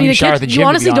 Oh, I You just don't need need to a shower at the kitchen. gym. You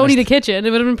honestly to be don't need a honest. kitchen. It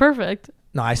would have been perfect.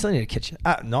 No, I still need a kitchen.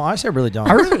 No, honestly, I really don't.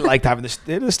 I really liked having this.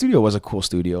 The studio was a cool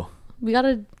studio. We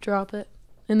gotta drop it.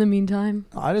 In the meantime,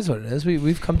 No, it is what it is.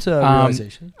 We've come to a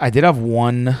realization. I did have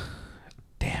one.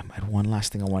 Damn, I had one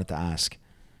last thing I wanted to ask.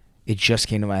 It just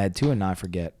came to my head too, and now I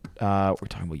forget. We're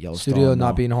talking about Yellowstone. Studio, no.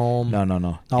 not being home. No.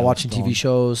 Not watching TV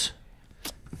shows.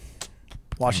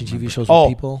 Watching TV shows Oh.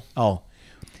 with people. Oh.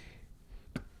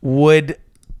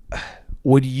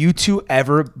 Would you two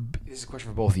ever? This is a question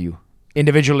for both of you,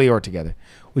 individually or together.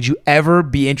 Would you ever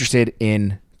be interested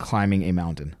in climbing a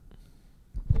mountain?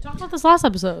 we talked about this last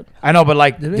episode. I know, but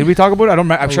like, Did we? did we talk about it? I'm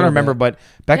trying to little remember, bit. but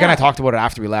Becca and I Yeah. talked about it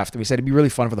after we left, and we said it'd be really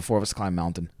fun for the four of us to climb a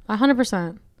mountain.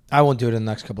 100%. I won't do it in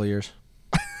the next couple of years.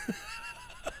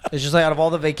 It's just like out of all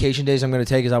the vacation days I'm going to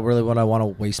take, is that really what I want to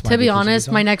waste my To be vacation honest, days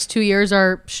on? my next 2 years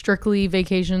are strictly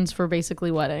vacations for basically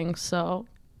weddings. So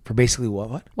For basically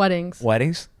what? weddings.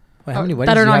 Weddings? Wait, how many that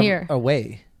weddings are do you not have here.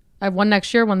 away? I have one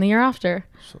next year, one the year after.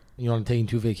 So you know, I'm taking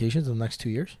 2 vacations in the next 2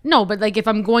 years. No, but like if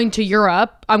I'm going to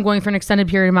Europe, I'm going for an extended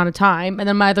period amount of time, and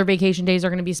then my other vacation days are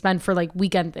going to be spent for like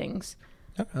weekend things.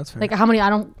 Okay, that's fair. Like how many? I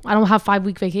don't have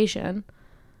 5-week vacation.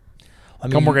 I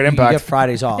mean, come work at you Impact. get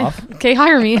Fridays off. Okay,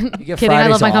 hire me. You get Kidding, I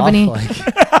Fridays love my off, company.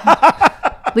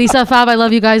 like- Lisa, Fab, I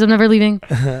love you guys. I'm never leaving.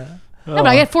 No, but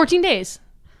I get 14 days.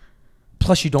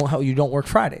 plus, you don't work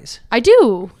Fridays. I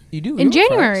do. You do you In work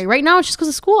January. Fridays. Right now, it's just because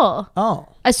of school. Oh,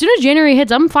 As soon as January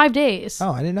hits, I'm 5 days.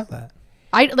 I didn't know that.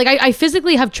 I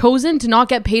physically have chosen to not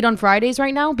get paid on Fridays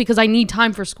right now because I need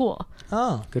time for school.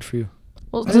 Oh, Good for you.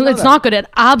 Well, didn't know it's that. not good. It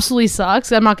absolutely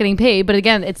sucks. I'm not getting paid, but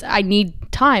again, I need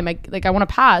time. I want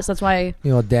to pass. That's why.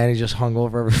 you know, Danny just hung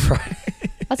over every Friday.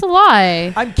 That's a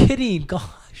lie. I'm kidding.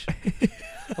 Gosh,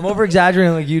 I'm over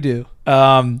exaggerating like you do.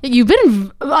 You've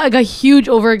been like a huge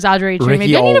over exaggerator.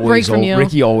 Maybe I need a break from you.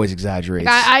 Ricky always exaggerates.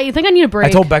 I think I need a break.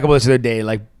 I told Becca about this the other day.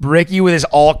 Like Ricky with his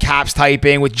all caps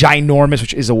typing with ginormous,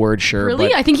 which is a word, sure. Really,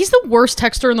 But I think he's the worst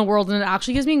texter in the world, and it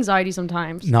actually gives me anxiety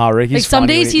sometimes. nah, Ricky's Like some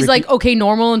funny. days he's Ricky- like okay,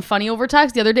 normal and funny over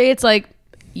text. The other day it's like,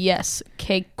 yes,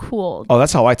 okay, cool. oh,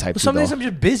 that's how I type. Some too, days though. I'm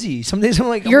just busy. Some days I'm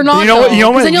like, You're I'm not. You know what- though. you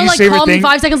know what 'Cause then my you'll least like call favorite me thing-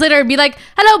 5 seconds later and be like,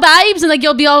 "Hello, babes," and like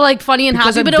you'll be all like funny and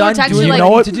Because happy, I'm but over done text doing you're You like, know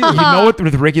what? to do. You know what?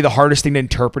 With Ricky, the hardest thing to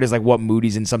interpret is like what mood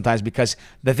he's in sometimes. Because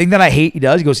the thing that I hate, he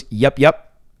does. He goes, "Yep, yep."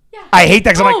 I hate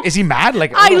that. Cause I'm No. like, is he mad?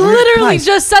 Like, I oh, literally guys,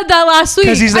 just said that last week.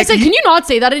 'Cause he's I like, said, you- "Can you not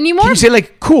say that anymore?" Can you say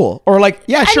like cool or like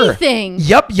yeah, sure? Anything.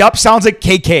 Yup sounds like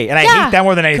KK, and I Yeah. hate that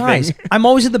more than anything. guys, I'm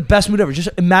always in the best mood ever. Just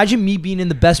imagine me being in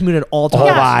the best mood at all times.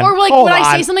 Hold Yeah. on, Or like hold when I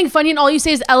say on. something funny and all you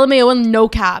say is LMAO and no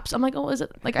caps. I'm like, oh, is it?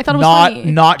 Like I thought it was Not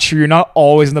funny. not true. You're not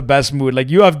always in the best mood. Like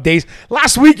you have days.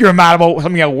 Last week you were mad about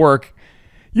something at work.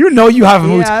 You know you have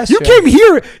moods. that's You true. came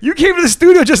here. You came to the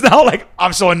studio just now. Like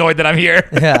I'm so annoyed that I'm here.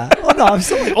 Yeah. Well, no, I'm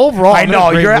still like overall. I I'm in a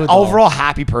know great you're an mood, though. overall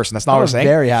happy person. That's not I'm what a I'm saying.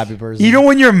 very happy person. Even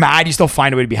when you're mad, you still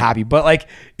find a way to be happy. But like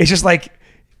it's just like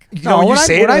you know when you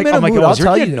say it, when I'm like, in a I'm like, mood, oh, I'll is Ricky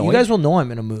tell you. annoyed? You guys will know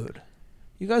I'm in a mood.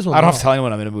 You guys will. I don't know. have to tell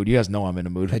anyone I'm in a mood. You guys know I'm in a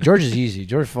mood. Hey, George is easy.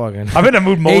 George fucking. I'm in a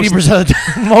mood most 80% of the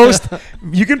time. most.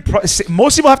 You can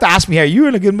most people have to ask me, "Hey, are you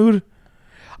in a good mood?"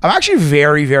 I'm actually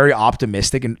very, very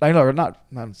optimistic, and I know not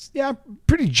yeah,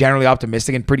 pretty generally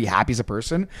optimistic and pretty happy as a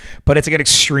person. But it's like an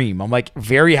extreme. I'm like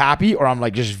very happy, or I'm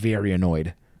like just very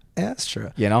annoyed. Yeah, that's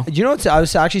true. You know? You know what? I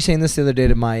was actually saying this the other day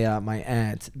to my my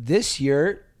aunt. This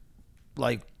year,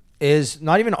 like, is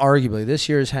not even arguably. This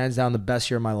year is hands down the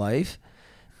best year of my life,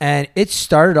 and it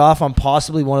started off on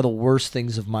possibly one of the worst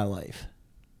things of my life.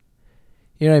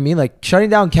 You know what I mean? Like shutting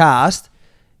down Cast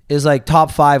is like top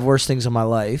 5 worst things of my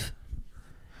life,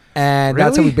 and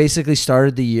that's how we Really? basically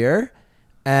started the year.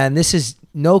 And this is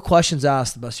no questions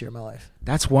asked the best year of my life.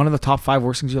 That's one of the top 5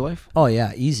 worst things of your life. Oh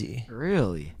yeah, easy.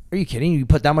 Really? Are you kidding? You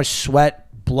put that much sweat,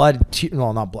 blood,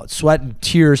 well, not blood, sweat and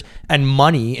tears and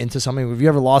money into something. Have you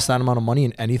ever lost that amount of money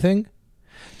in anything?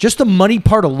 Just the money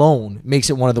part alone makes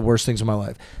it one of the worst things in my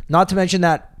life. Not to mention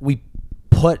that we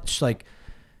put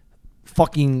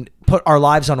our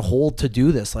lives on hold to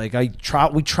do this. Like we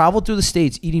traveled through the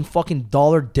States eating fucking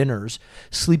dollar dinners,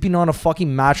 sleeping on a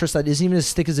fucking mattress that isn't even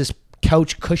as thick as this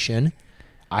couch cushion.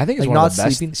 I think it's Like one not of the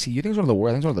best. sleeping. See, you think it's one of the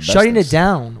worst? I think it's one of the best. Shutting things. it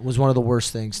down was one of the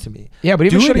worst things to me. Yeah, but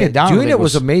even shutting it down, I doing think it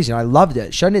was amazing. I loved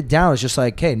it. Shutting it down is just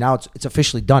like, okay, now it's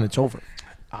officially done. It's over.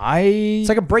 It's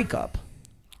like a breakup.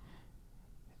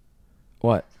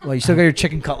 what? Well, you still got your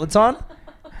chicken cutlets on?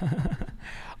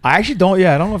 I actually don't.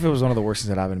 Yeah, I don't know if it was one of the worst things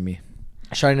that happened to me.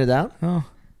 Shutting it down? Oh,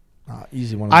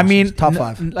 Easy one. Of I those mean, things. Top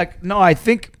 5. I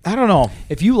think, I don't know.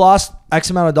 If you lost X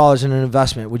amount of dollars in an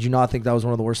investment, would you not think that was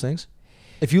one of the worst things?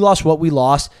 If you lost what we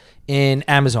lost in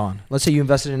Amazon, let's say you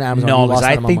invested in Amazon. No, you because lost I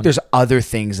that amount of think money. there's other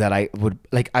things that I would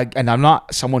like. And I'm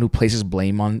not someone who places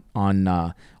blame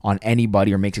on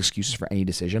anybody or makes excuses for any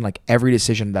decision. Like every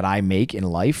decision that I make in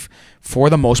life, for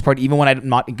the most part, even when I'm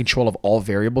not in control of all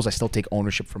variables, I still take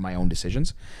ownership for my own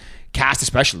decisions. Cast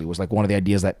especially was like one of the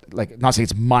ideas that, like, not saying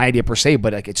it's my idea per se,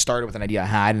 but like it started with an idea I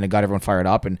had and it got everyone fired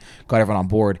up and got everyone on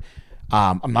board.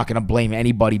 I'm not going to blame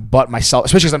anybody but myself,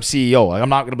 especially because I'm CEO. Like, I'm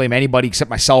not going to blame anybody except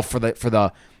myself for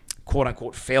the quote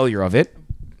unquote failure of it.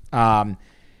 But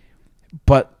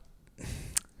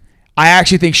I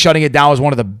actually think shutting it down was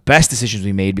one of the best decisions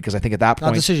we made, because I think at that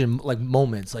point, not decision, like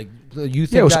moments, like you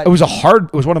think yeah, that it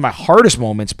was one of my hardest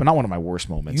moments, but not one of my worst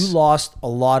moments. you lost a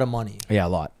lot of money, Yeah, a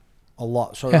lot.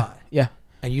 so Yeah, did I. yeah.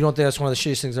 And you don't think that's one of the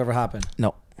shittiest things that ever happened?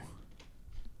 No.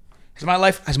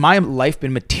 Has my life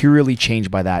been materially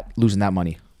changed by that, losing that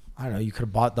money? I don't know. You could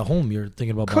have bought the home you're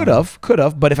thinking about. Could buying.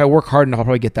 have. But if I work hard enough, I'll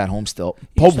probably get that home still.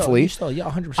 You Hopefully. still, yeah,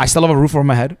 100%. I still have a roof over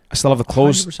my head. I still have the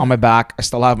clothes 100%. on my back. I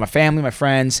still have my family, my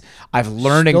friends. I've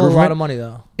learned and Still a grown. lot of money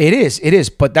though. It is.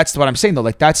 But that's what I'm saying though.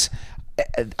 Like that's,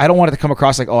 I don't want it to come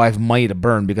across like, oh, I have money to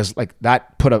burn, because like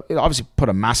it obviously put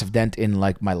a massive dent in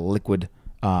like my liquid,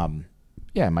 in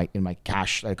my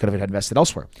cash I could have invested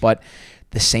elsewhere. But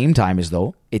the same time is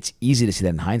though, it's easy to see that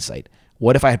in hindsight.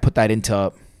 What if I had put that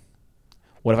into,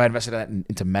 what if I invested that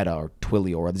into Meta or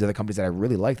Twilio or these other companies that I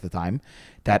really liked at the time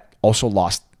that also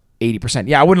lost 80%?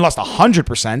 Yeah, I wouldn't have lost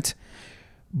 100%.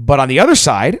 But on the other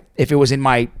side, if it was in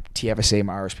my TFSA,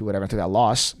 my RSP, whatever, I took that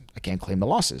loss, I can't claim the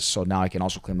losses. So now I can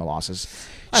also claim the losses.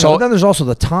 But then there's also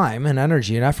the time and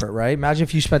energy and effort, right? Imagine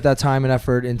if you spent that time and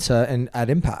effort at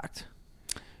Impact.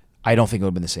 I don't think it would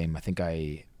have been the same. I think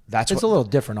It's a little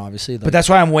different, obviously. But that's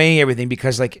why I'm weighing everything,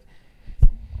 because like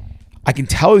I can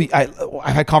tell you,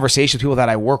 I've had conversations with people that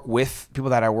I work with, people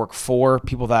that I work for,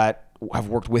 people that have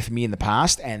worked with me in the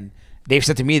past, and they've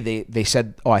said to me, they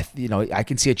said, oh, I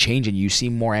can see a change in you. You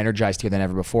seem more energized here than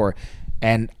ever before.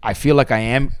 And I feel like I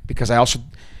am, because I also,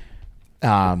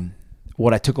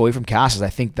 what I took away from Cast is I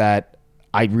think that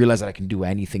I realized that I can do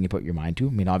anything you put your mind to.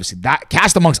 I mean, obviously that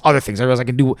Cast amongst other things, I realize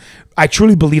I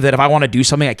truly believe that if I want to do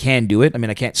something, I can do it. I mean,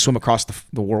 I can't swim across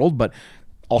the world, but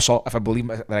also if I believe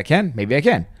that I can, maybe I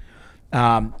can.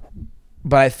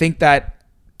 But I think that,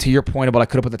 to your point about I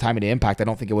could have put the time into Impact, I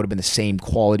don't think it would have been the same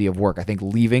quality of work. I think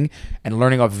leaving and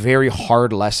learning a very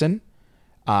hard lesson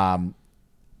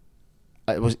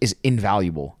is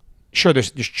invaluable. Sure,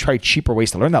 there's tried cheaper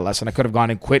ways to learn that lesson. I could have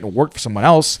gone and quit and worked for someone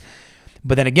else.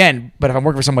 But then again, if I'm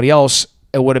working for somebody else,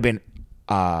 it would have been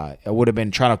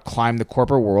trying to climb the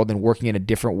corporate world and working in a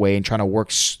different way and trying to work,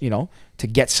 to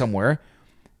get somewhere.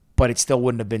 But it still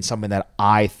wouldn't have been something that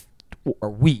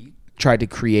we tried to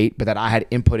create, but that I had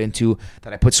input into,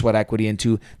 that I put sweat equity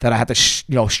into, that I had to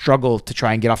struggle to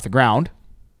try and get off the ground.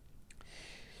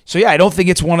 So yeah, I don't think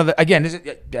it's one of the, again,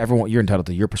 everyone, you're entitled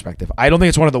to your perspective. I don't think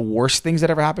it's one of the worst things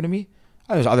that ever happened to me.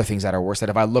 There's other things that are worse, that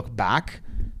if I look back,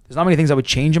 there's not many things I would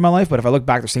change in my life, but if I look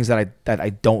back, there's things that I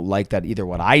don't like, that either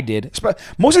what I did,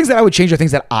 most things that I would change are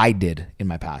things that I did in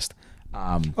my past.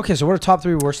 Okay, so what are top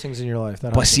 3 worst things in your life?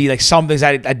 But see, like some things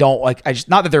I don't like.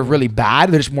 Not that they're really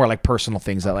bad. They're just more like personal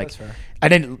things that, like, that's fair. I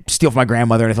didn't steal from my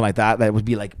grandmother or anything like that. That would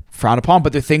be like frowned upon.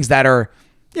 But they're things that are,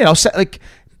 like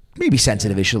maybe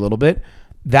sensitive-ish a little bit.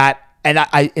 That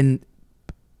and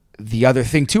the other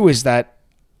thing too is that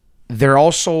they're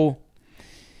also.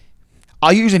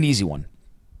 I'll use an easy one.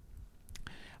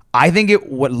 I think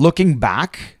looking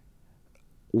back,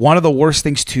 one of the worst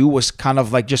things too was kind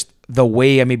of like just the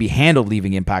way I maybe handled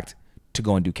leaving Impact to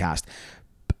go and do Cast.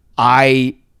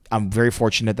 I'm very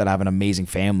fortunate that I have an amazing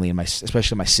family, and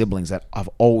especially my siblings, that I've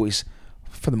always,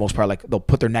 for the most part, like they'll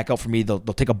put their neck out for me. They'll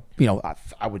take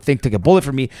I would think take a bullet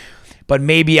for me, but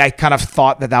maybe I kind of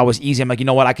thought that was easy. I'm like, you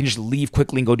know what, I can just leave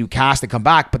quickly and go do Cast and come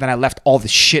back. But then I left all the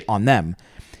shit on them.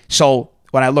 So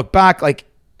when I look back, like,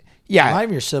 yeah,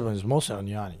 I'm your siblings, mostly on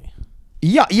Yanni.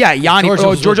 Yeah, Yanni.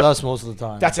 Georgia us most of the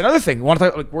time. That's another thing. One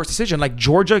of the worst decision. Like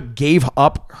Georgia gave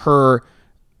up her,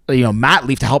 mat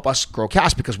leave to help us grow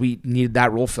Cast because we needed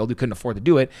that role filled. We couldn't afford to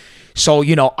do it. So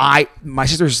my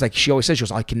sister's just like, she always says, she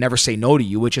goes, I can never say no to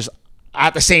you. Which is,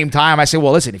 at the same time, I say,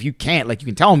 well, listen, if you can't, like, you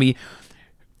can tell me.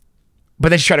 But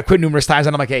then she tried to quit numerous times,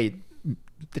 and I'm like, hey,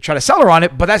 they try to sell her on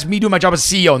it. But that's me doing my job as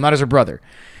CEO, not as her brother.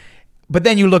 But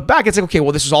then you look back, it's like, okay,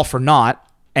 well, this was all for naught.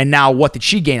 And now what did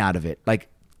she gain out of it? Like,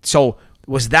 so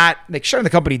was that, like, shutting the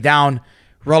company down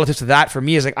relative to that for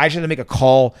me is like, I just had to make a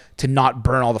call to not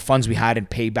burn all the funds we had and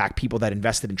pay back people that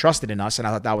invested and trusted in us. And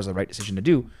I thought that was the right decision to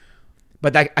do.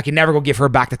 but I can never go give her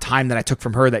back the time that I took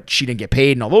from her that she didn't get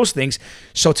paid and all those things.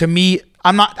 So to me,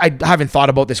 I haven't thought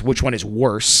about this, which one is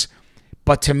worse.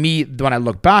 But to me, when I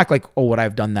look back, like, oh, would I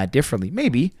have done that differently?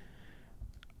 Maybe.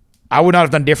 I would not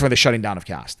have done different the shutting down of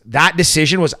Cast. That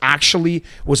decision was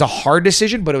a hard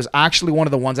decision, but it was actually one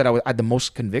of the ones that I had the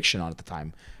most conviction on at the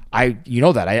time. I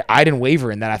didn't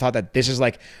waver in that. I thought that this is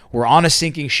like, we're on a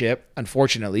sinking ship,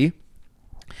 unfortunately.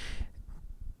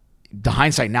 The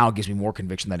hindsight now gives me more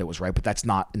conviction that it was right, but that's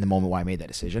not in the moment why I made that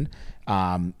decision.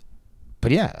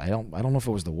 But yeah, I don't know if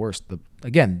it was the worst.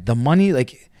 The money,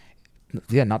 like,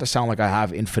 yeah, not to sound like I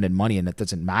have infinite money and it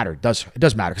doesn't matter. It does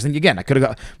matter, because then again, I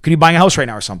could be buying a house right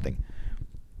now or something.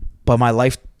 But my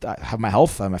life, I have my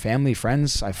health, I have my family,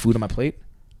 friends, I have food on my plate.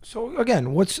 So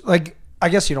again, what's like? I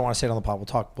guess you don't want to say it on the pod.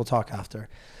 We'll talk after.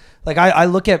 Like I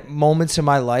look at moments in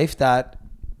my life that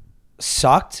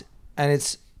sucked, and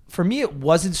it's, for me, it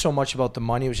wasn't so much about the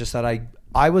money. It was just that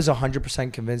I was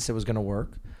 100% convinced it was going to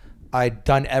work. I'd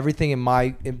done everything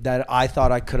that I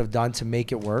thought I could have done to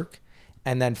make it work.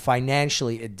 And then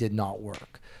financially, it did not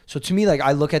work. So to me, like,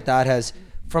 I look at that as,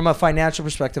 from a financial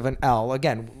perspective, an L.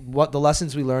 Again, what the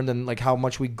lessons we learned and like how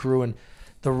much we grew and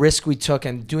the risk we took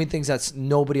and doing things that's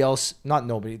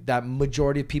that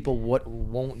majority of people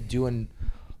won't do. And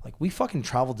like, we fucking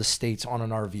traveled the States on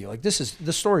an RV. Like,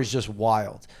 the story is just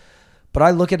wild. But I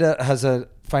look at it as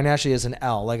financially as an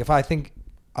L. Like, if I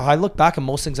look back at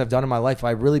most things I've done in my life, if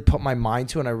I really put my mind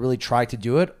to it and I really tried to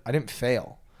do it, I didn't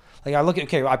fail. Like, I look at,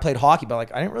 okay, I played hockey, but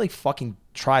like, I didn't really fucking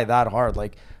try that hard.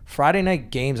 Like, Friday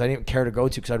night games, I didn't care to go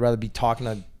to because I'd rather be talking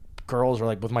to girls or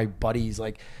like with my buddies.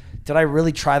 Like, did I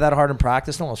really try that hard in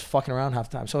practice? No, I was fucking around half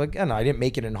the time. So again, I didn't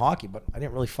make it in hockey, but I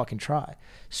didn't really fucking try.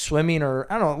 Swimming, or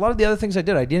I don't know, a lot of the other things I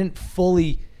did, I didn't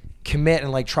fully commit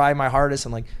and like try my hardest.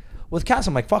 And like with Cass,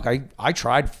 I'm like, fuck, I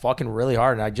tried fucking really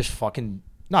hard and I just fucking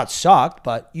not sucked,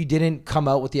 but you didn't come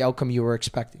out with the outcome you were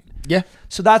expecting. Yeah.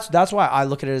 So that's why I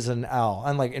look at it as an L.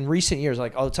 And like in recent years,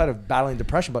 like outside of battling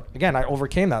depression, but again, I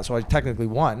overcame that. So I technically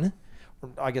won.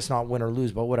 I guess not win or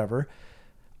lose, but whatever.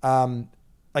 Aside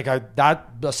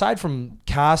from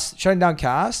shutting down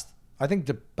Cast, I think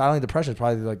battling depression is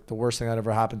probably like the worst thing that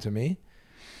ever happened to me.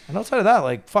 And outside of that,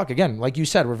 like, fuck, again, like you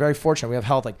said, we're very fortunate. We have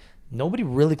health. Like, nobody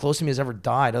really close to me has ever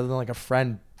died other than like a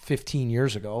friend 15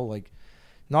 years ago. Like,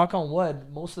 knock on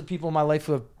wood, most of the people in my life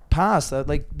who have passed, that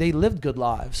like they lived good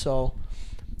lives. So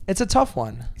it's a tough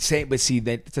one. But see,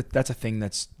 that's a thing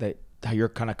that how you're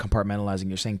kind of compartmentalizing.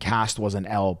 You're saying Cast was an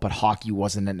L, but hockey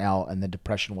wasn't an L, and the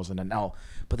depression wasn't an L.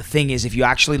 But the thing is, if you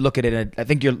actually look at it, I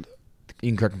think you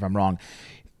can correct me if I'm wrong.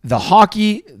 The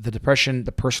hockey, the depression,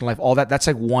 the personal life, all that's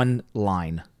like one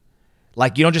line.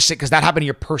 Like, you don't just say, because that happened in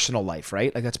your personal life,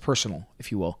 right? Like, that's personal,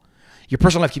 if you will. Your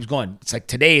personal life keeps going. It's like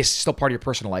today is still part of your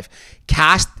personal life.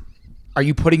 Cast, are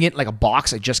you putting it in like a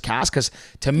box like just Cast? Because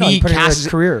to me, Cast is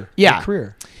career. Yeah.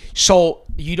 Career. So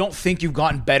you don't think you've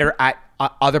gotten better at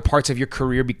other parts of your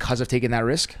career because of taking that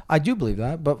risk? I do believe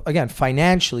that. But again,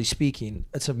 financially speaking,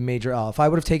 it's a major L. If I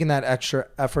would have taken that extra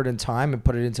effort and time and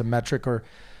put it into metric or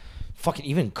fucking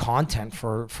even content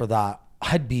for that,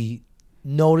 I'd be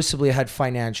noticeably ahead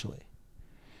financially.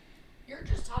 You're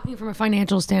just talking from a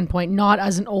financial standpoint, not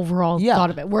as an overall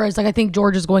thought of it. Whereas, like, I think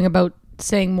George is going about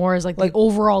saying more as like the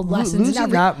overall lessons losing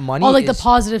and that money all like the is-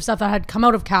 positive stuff that had come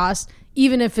out of Cast,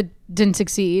 even if it didn't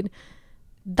succeed.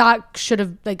 That should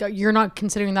have, like, you're not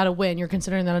considering that a win. You're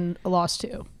considering that a loss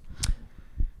too.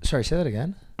 Sorry, say that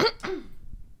again.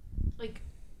 Like,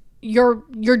 you're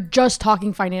just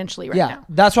talking financially right now.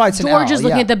 That's why it's an George L, is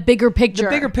looking yeah. at the bigger picture. The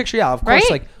bigger picture, yeah, of right?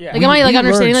 course. Like, Like, am I like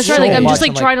understanding this right? Like, I'm just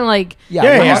like trying to like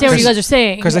understand what you guys are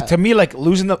saying. Because like, to me, like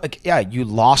losing you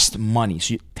lost money,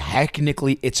 so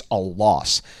technically it's a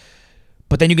loss.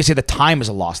 But then you can say the time is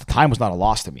a loss. The time was not a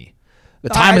loss to me. The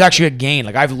time is actually a gain.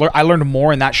 Like I learned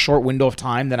more in that short window of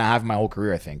time than I have in my whole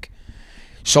career, I think.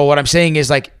 So what I'm saying is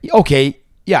like, okay,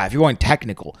 yeah, if you're going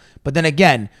technical, but then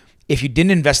again, if you didn't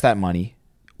invest that money,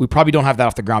 we probably don't have that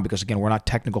off the ground because again, we're not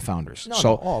technical founders.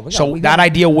 That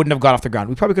idea wouldn't have got off the ground.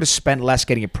 We probably could have spent less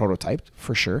getting it prototyped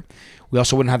for sure. We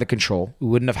also wouldn't have the control. We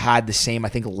wouldn't have had the same, I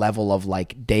think, level of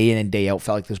like day in and day out.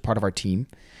 Felt like this was part of our team.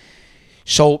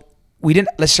 So we didn't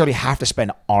necessarily have to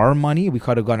spend our money. We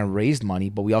could have gone and raised money,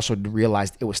 but we also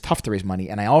realized it was tough to raise money.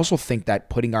 And I also think that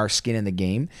putting our skin in the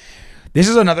game, this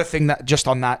is another thing that just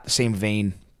on that same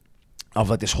vein of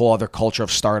like this whole other culture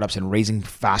of startups and raising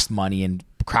fast money and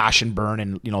crash and burn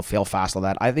and, fail fast, all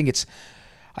that. I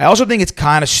also think it's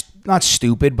kind of not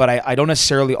stupid, but I don't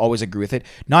necessarily always agree with it.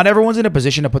 Not everyone's in a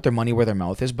position to put their money where their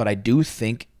mouth is, but I do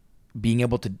think being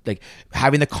able to, like,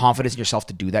 having the confidence in yourself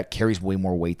to do that carries way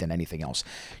more weight than anything else.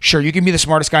 Sure, you can be the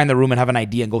smartest guy in the room and have an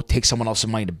idea and go take someone else's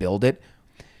money to build it.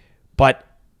 But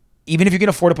even if you can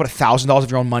afford to put $1,000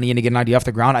 of your own money in to get an idea off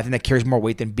the ground, I think that carries more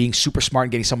weight than being super smart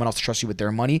and getting someone else to trust you with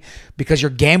their money, because you're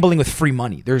gambling with free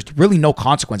money. There's really no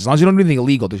consequence. As long as you don't do anything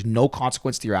illegal, there's no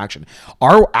consequence to your action.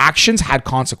 Our actions had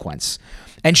consequence.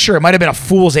 And sure, it might have been a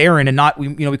fool's errand and not,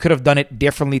 we could have done it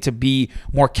differently to be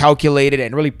more calculated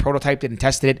and really prototyped it and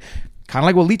tested it. Kind of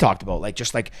like what Lee talked about, like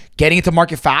just like getting into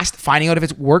market fast, finding out if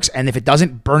it works, and if it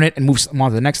doesn't, burn it and move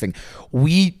on to the next thing.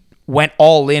 We went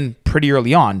all in pretty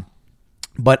early on.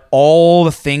 But all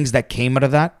the things that came out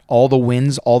of that, all the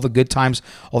wins, all the good times,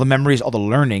 all the memories, all the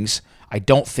learnings, I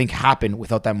don't think happened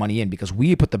without that money in, because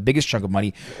we put the biggest chunk of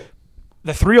money.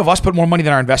 The three of us put more money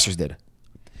than our investors did.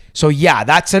 So yeah,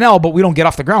 that's an L, but we don't get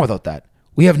off the ground without that.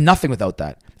 We have nothing without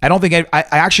that. I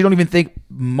actually don't even think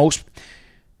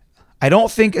I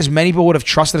don't think as many people would have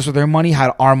trusted us with their money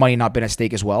had our money not been at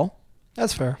stake as well.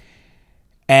 That's fair.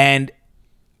 And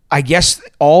I guess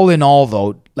all in all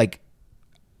though, like,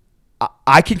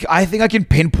 I think I can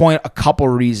pinpoint a couple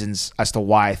reasons as to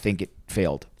why I think it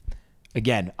failed.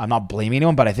 Again, I'm not blaming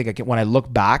anyone, but I think when I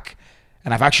look back,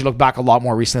 and I've actually looked back a lot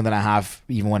more recently than I have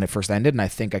even when it first ended, and I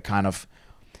think I kind of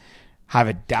have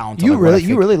it down to you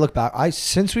really look back.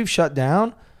 Since we've shut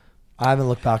down, I haven't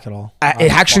looked back at all. I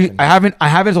haven't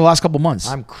the last couple months.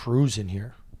 I'm cruising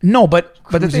here. No, but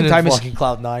at the same time, it's fucking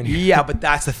cloud nine. Yeah, but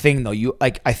that's the thing though.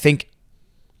 I think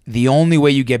the only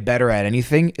way you get better at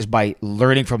anything is by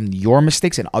learning from your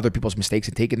mistakes and other people's mistakes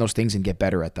and taking those things and get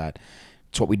better at that.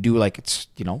 It's what we do. Like, it's,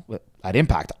 at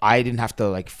Impact, I didn't have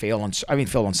to fail on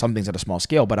some things at a small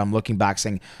scale, but I'm looking back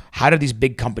saying, how did these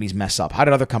big companies mess up? How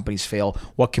did other companies fail?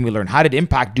 What can we learn? How did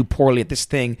Impact do poorly at this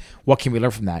thing? What can we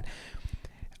learn from that?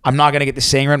 I'm not going to get the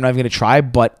saying right. I'm not even going to try,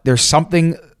 but there's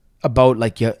something about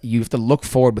you have to look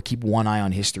forward, but keep one eye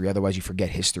on history. Otherwise you forget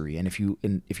history. And if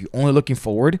you're only looking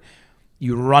forward,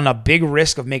 you run a big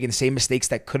risk of making the same mistakes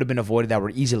that could have been avoided, that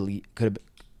were easily could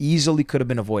have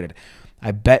been avoided.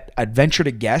 I'd venture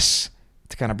to guess,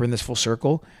 to kind of bring this full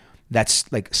circle,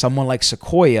 that's like someone like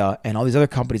Sequoia and all these other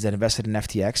companies that invested in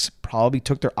FTX probably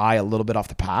took their eye a little bit off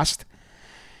the past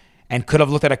and could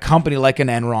have looked at a company like an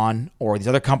Enron or these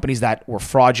other companies that were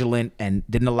fraudulent and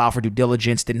didn't allow for due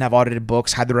diligence, didn't have audited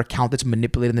books, had their accountants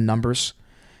manipulating the numbers,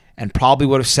 and probably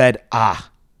would have said,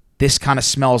 this kind of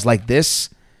smells like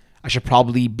this. I should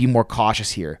probably be more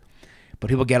cautious here. But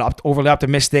people get overly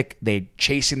optimistic. They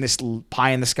chasing this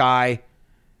pie in the sky,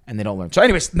 and they don't learn. So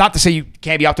anyways, not to say you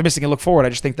can't be optimistic and look forward. I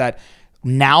just think that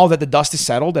now that the dust is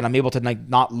settled and I'm able to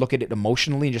not look at it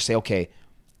emotionally and just say, okay,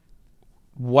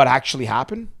 what actually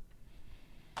happened?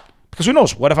 Because who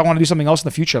knows? What if I want to do something else in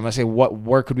the future? And I say,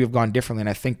 where could we have gone differently? And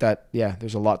I think that,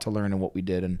 there's a lot to learn in what we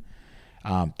did.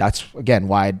 And that's, again,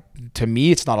 why, to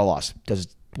me, it's not a loss.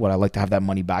 Would I like to have that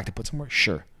money back to put somewhere?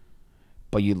 Sure.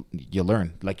 But you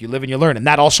learn. Like, you live and you learn. And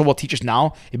that also will teach us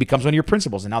now. It becomes one of your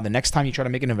principles. And now the next time you try to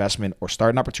make an investment or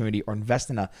start an opportunity or invest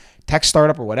in a tech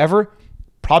startup or whatever,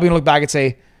 probably going to look back and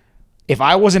say, if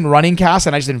I wasn't running Cast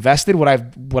and I just invested, would I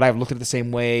have looked at it the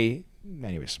same way?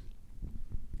 Anyways.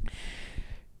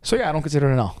 So I don't consider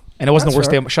it an L. And it wasn't the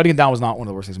worst day. Shutting it down was not one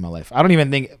of the worst days of my life. I don't even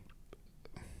think.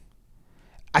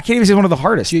 I can't even say one of the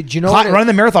hardest. Do you know running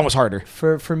the marathon was harder.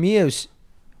 For me, it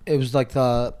was like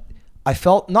I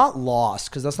felt not lost,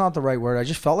 because that's not the right word. I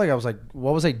just felt like I was like,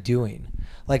 what was I doing?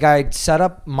 Like, I set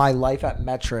up my life at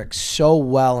Metrics so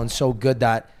well and so good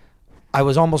that I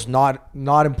was almost not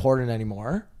important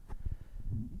anymore.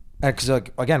 And because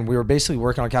again, we were basically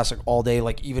working on Cast all day,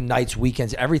 like even nights,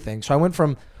 weekends, everything. So I went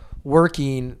from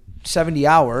working 70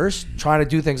 hours trying to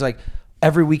do things like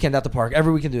every weekend at the park,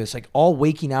 every weekend do this, like all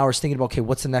waking hours thinking about, okay,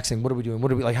 what's the next thing? What are we doing?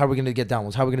 How are we going to get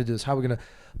downloads? How are we going to do this? How are we going to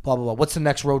blah, blah, blah? What's the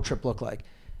next road trip look like?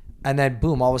 And then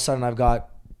boom, all of a sudden I've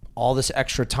got all this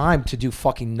extra time to do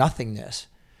fucking nothingness.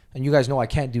 And you guys know I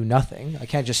can't do nothing. I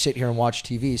can't just sit here and watch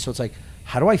TV. So it's like,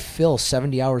 how do I fill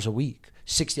 70 hours a week,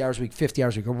 60 hours a week, 50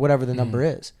 hours a week, or whatever the number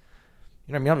is?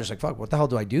 You know what I mean? I'm just like, fuck, what the hell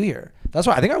do I do here? That's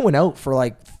why I think I went out for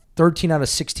like 13 out of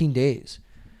 16 days.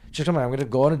 Just I'm going to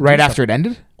go out and right after it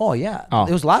ended? Oh, yeah. Oh.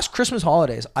 It was last Christmas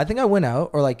holidays. I think I went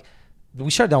out, or like, we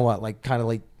shut down like kind of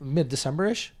like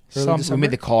mid-December-ish? We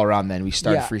made the call around then. We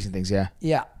started freezing things, yeah.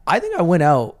 Yeah. I think I went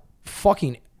out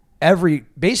fucking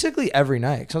basically every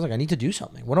night. Because I was like, I need to do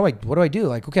something. What do I do?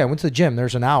 Like, okay, I went to the gym.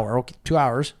 There's an hour. Okay, 2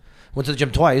 hours. Went to the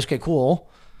gym twice. Okay, cool.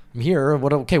 I'm here. What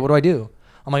do I do?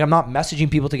 I'm like, I'm not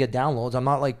messaging people to get downloads. I'm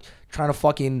not like trying to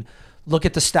fucking look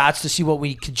at the stats to see what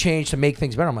we can change to make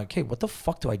things better. I'm like, hey, what the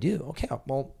fuck do I do? Okay,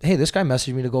 well, hey, this guy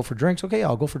messaged me to go for drinks. Okay,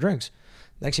 I'll go for drinks.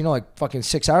 Next thing you know, like fucking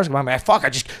 6 hours ago, I'm like, fuck, I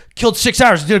just killed 6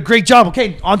 hours. Did a great job.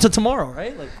 Okay, on to tomorrow,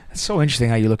 right? Like, it's so interesting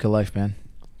how you look at life, man.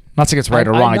 Not saying it's right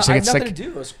or wrong. I just think it's nothing like to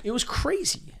do. It was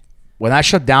crazy. When that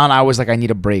shut down, I was like, I need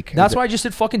a break. That's why I just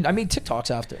did I made TikToks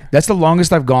after. That's the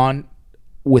longest I've gone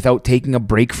without taking a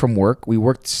break from work. We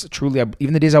worked truly,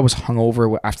 even the days I was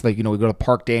hungover after, like, we go to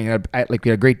park day and we had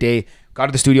a great day, got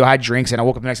to the studio, had drinks, and I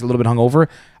woke up the next day a little bit hungover.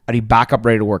 I'd be back up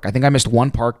ready to work. I think I missed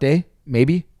one park day,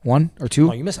 maybe one or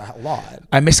two. Oh, you missed a lot.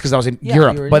 I missed because I was in Yeah,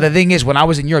 Europe. you were in But the Europe. thing is, when I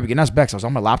was in Europe, that's Bex. I was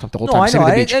on my laptop the whole No, time, I sitting know.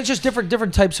 at the beach. It's just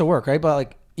different types of work, right? But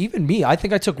like even me, I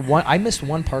think I missed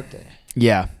one park day.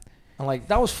 Yeah. And like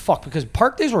that was fucked because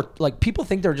park days were like people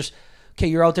think they're just okay.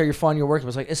 You're out there, you're fun, you're working. But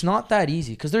it's like it's not that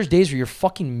easy because there's days where you're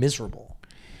fucking miserable.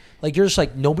 Like you're just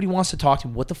like nobody wants to talk to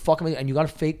you. What the fuck am I? And you got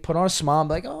to put on a smile, and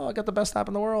be like, oh, I got the best app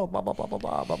in the world. Blah blah blah blah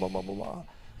blah blah blah blah blah blah.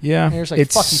 Yeah. And you're just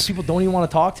like, fuck, these people don't even want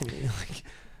to talk to me. Like,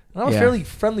 I'm a Yeah. fairly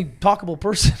friendly, talkable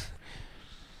person.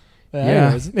 But Yeah.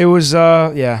 anyways, It was,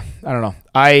 I don't know.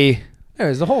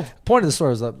 anyways, the whole point of the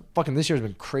story is that fucking this year's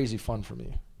been crazy fun for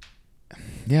me.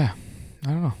 Yeah. I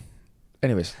don't know.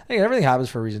 Anyways, Hey, everything happens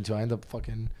for a reason too. I end up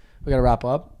we gotta wrap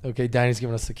up. Okay, Danny's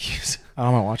giving us the cues. I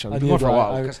don't want to watch it. I I've been need going for a to-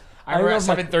 while. I- because I I remember at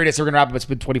love my- 7:30, so we're going to wrap up. It's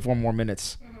been 24 more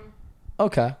minutes.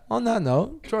 Okay. On that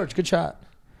note, George, good chat.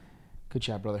 Good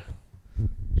chat, brother.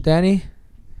 Danny,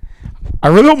 I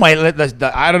really hope I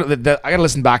gotta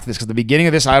listen back to this because the beginning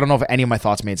of this, I don't know if any of my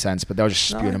thoughts made sense, but that was just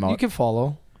spewing them you out. can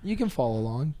follow. You can follow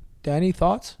along. Danny,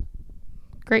 thoughts?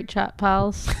 Great chat,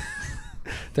 pals.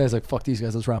 Danny's like, fuck these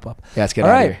guys. Let's wrap up. Yeah, let's get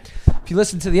All out right. of here. If you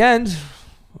listen to the end,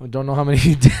 I don't know how many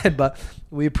you did, but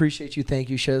we appreciate you. Thank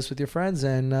you. Share this with your friends.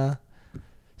 And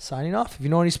signing off. If you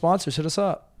know any sponsors, hit us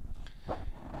up.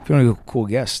 If you want to go cool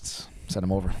guests, send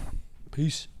them over.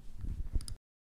 Peace.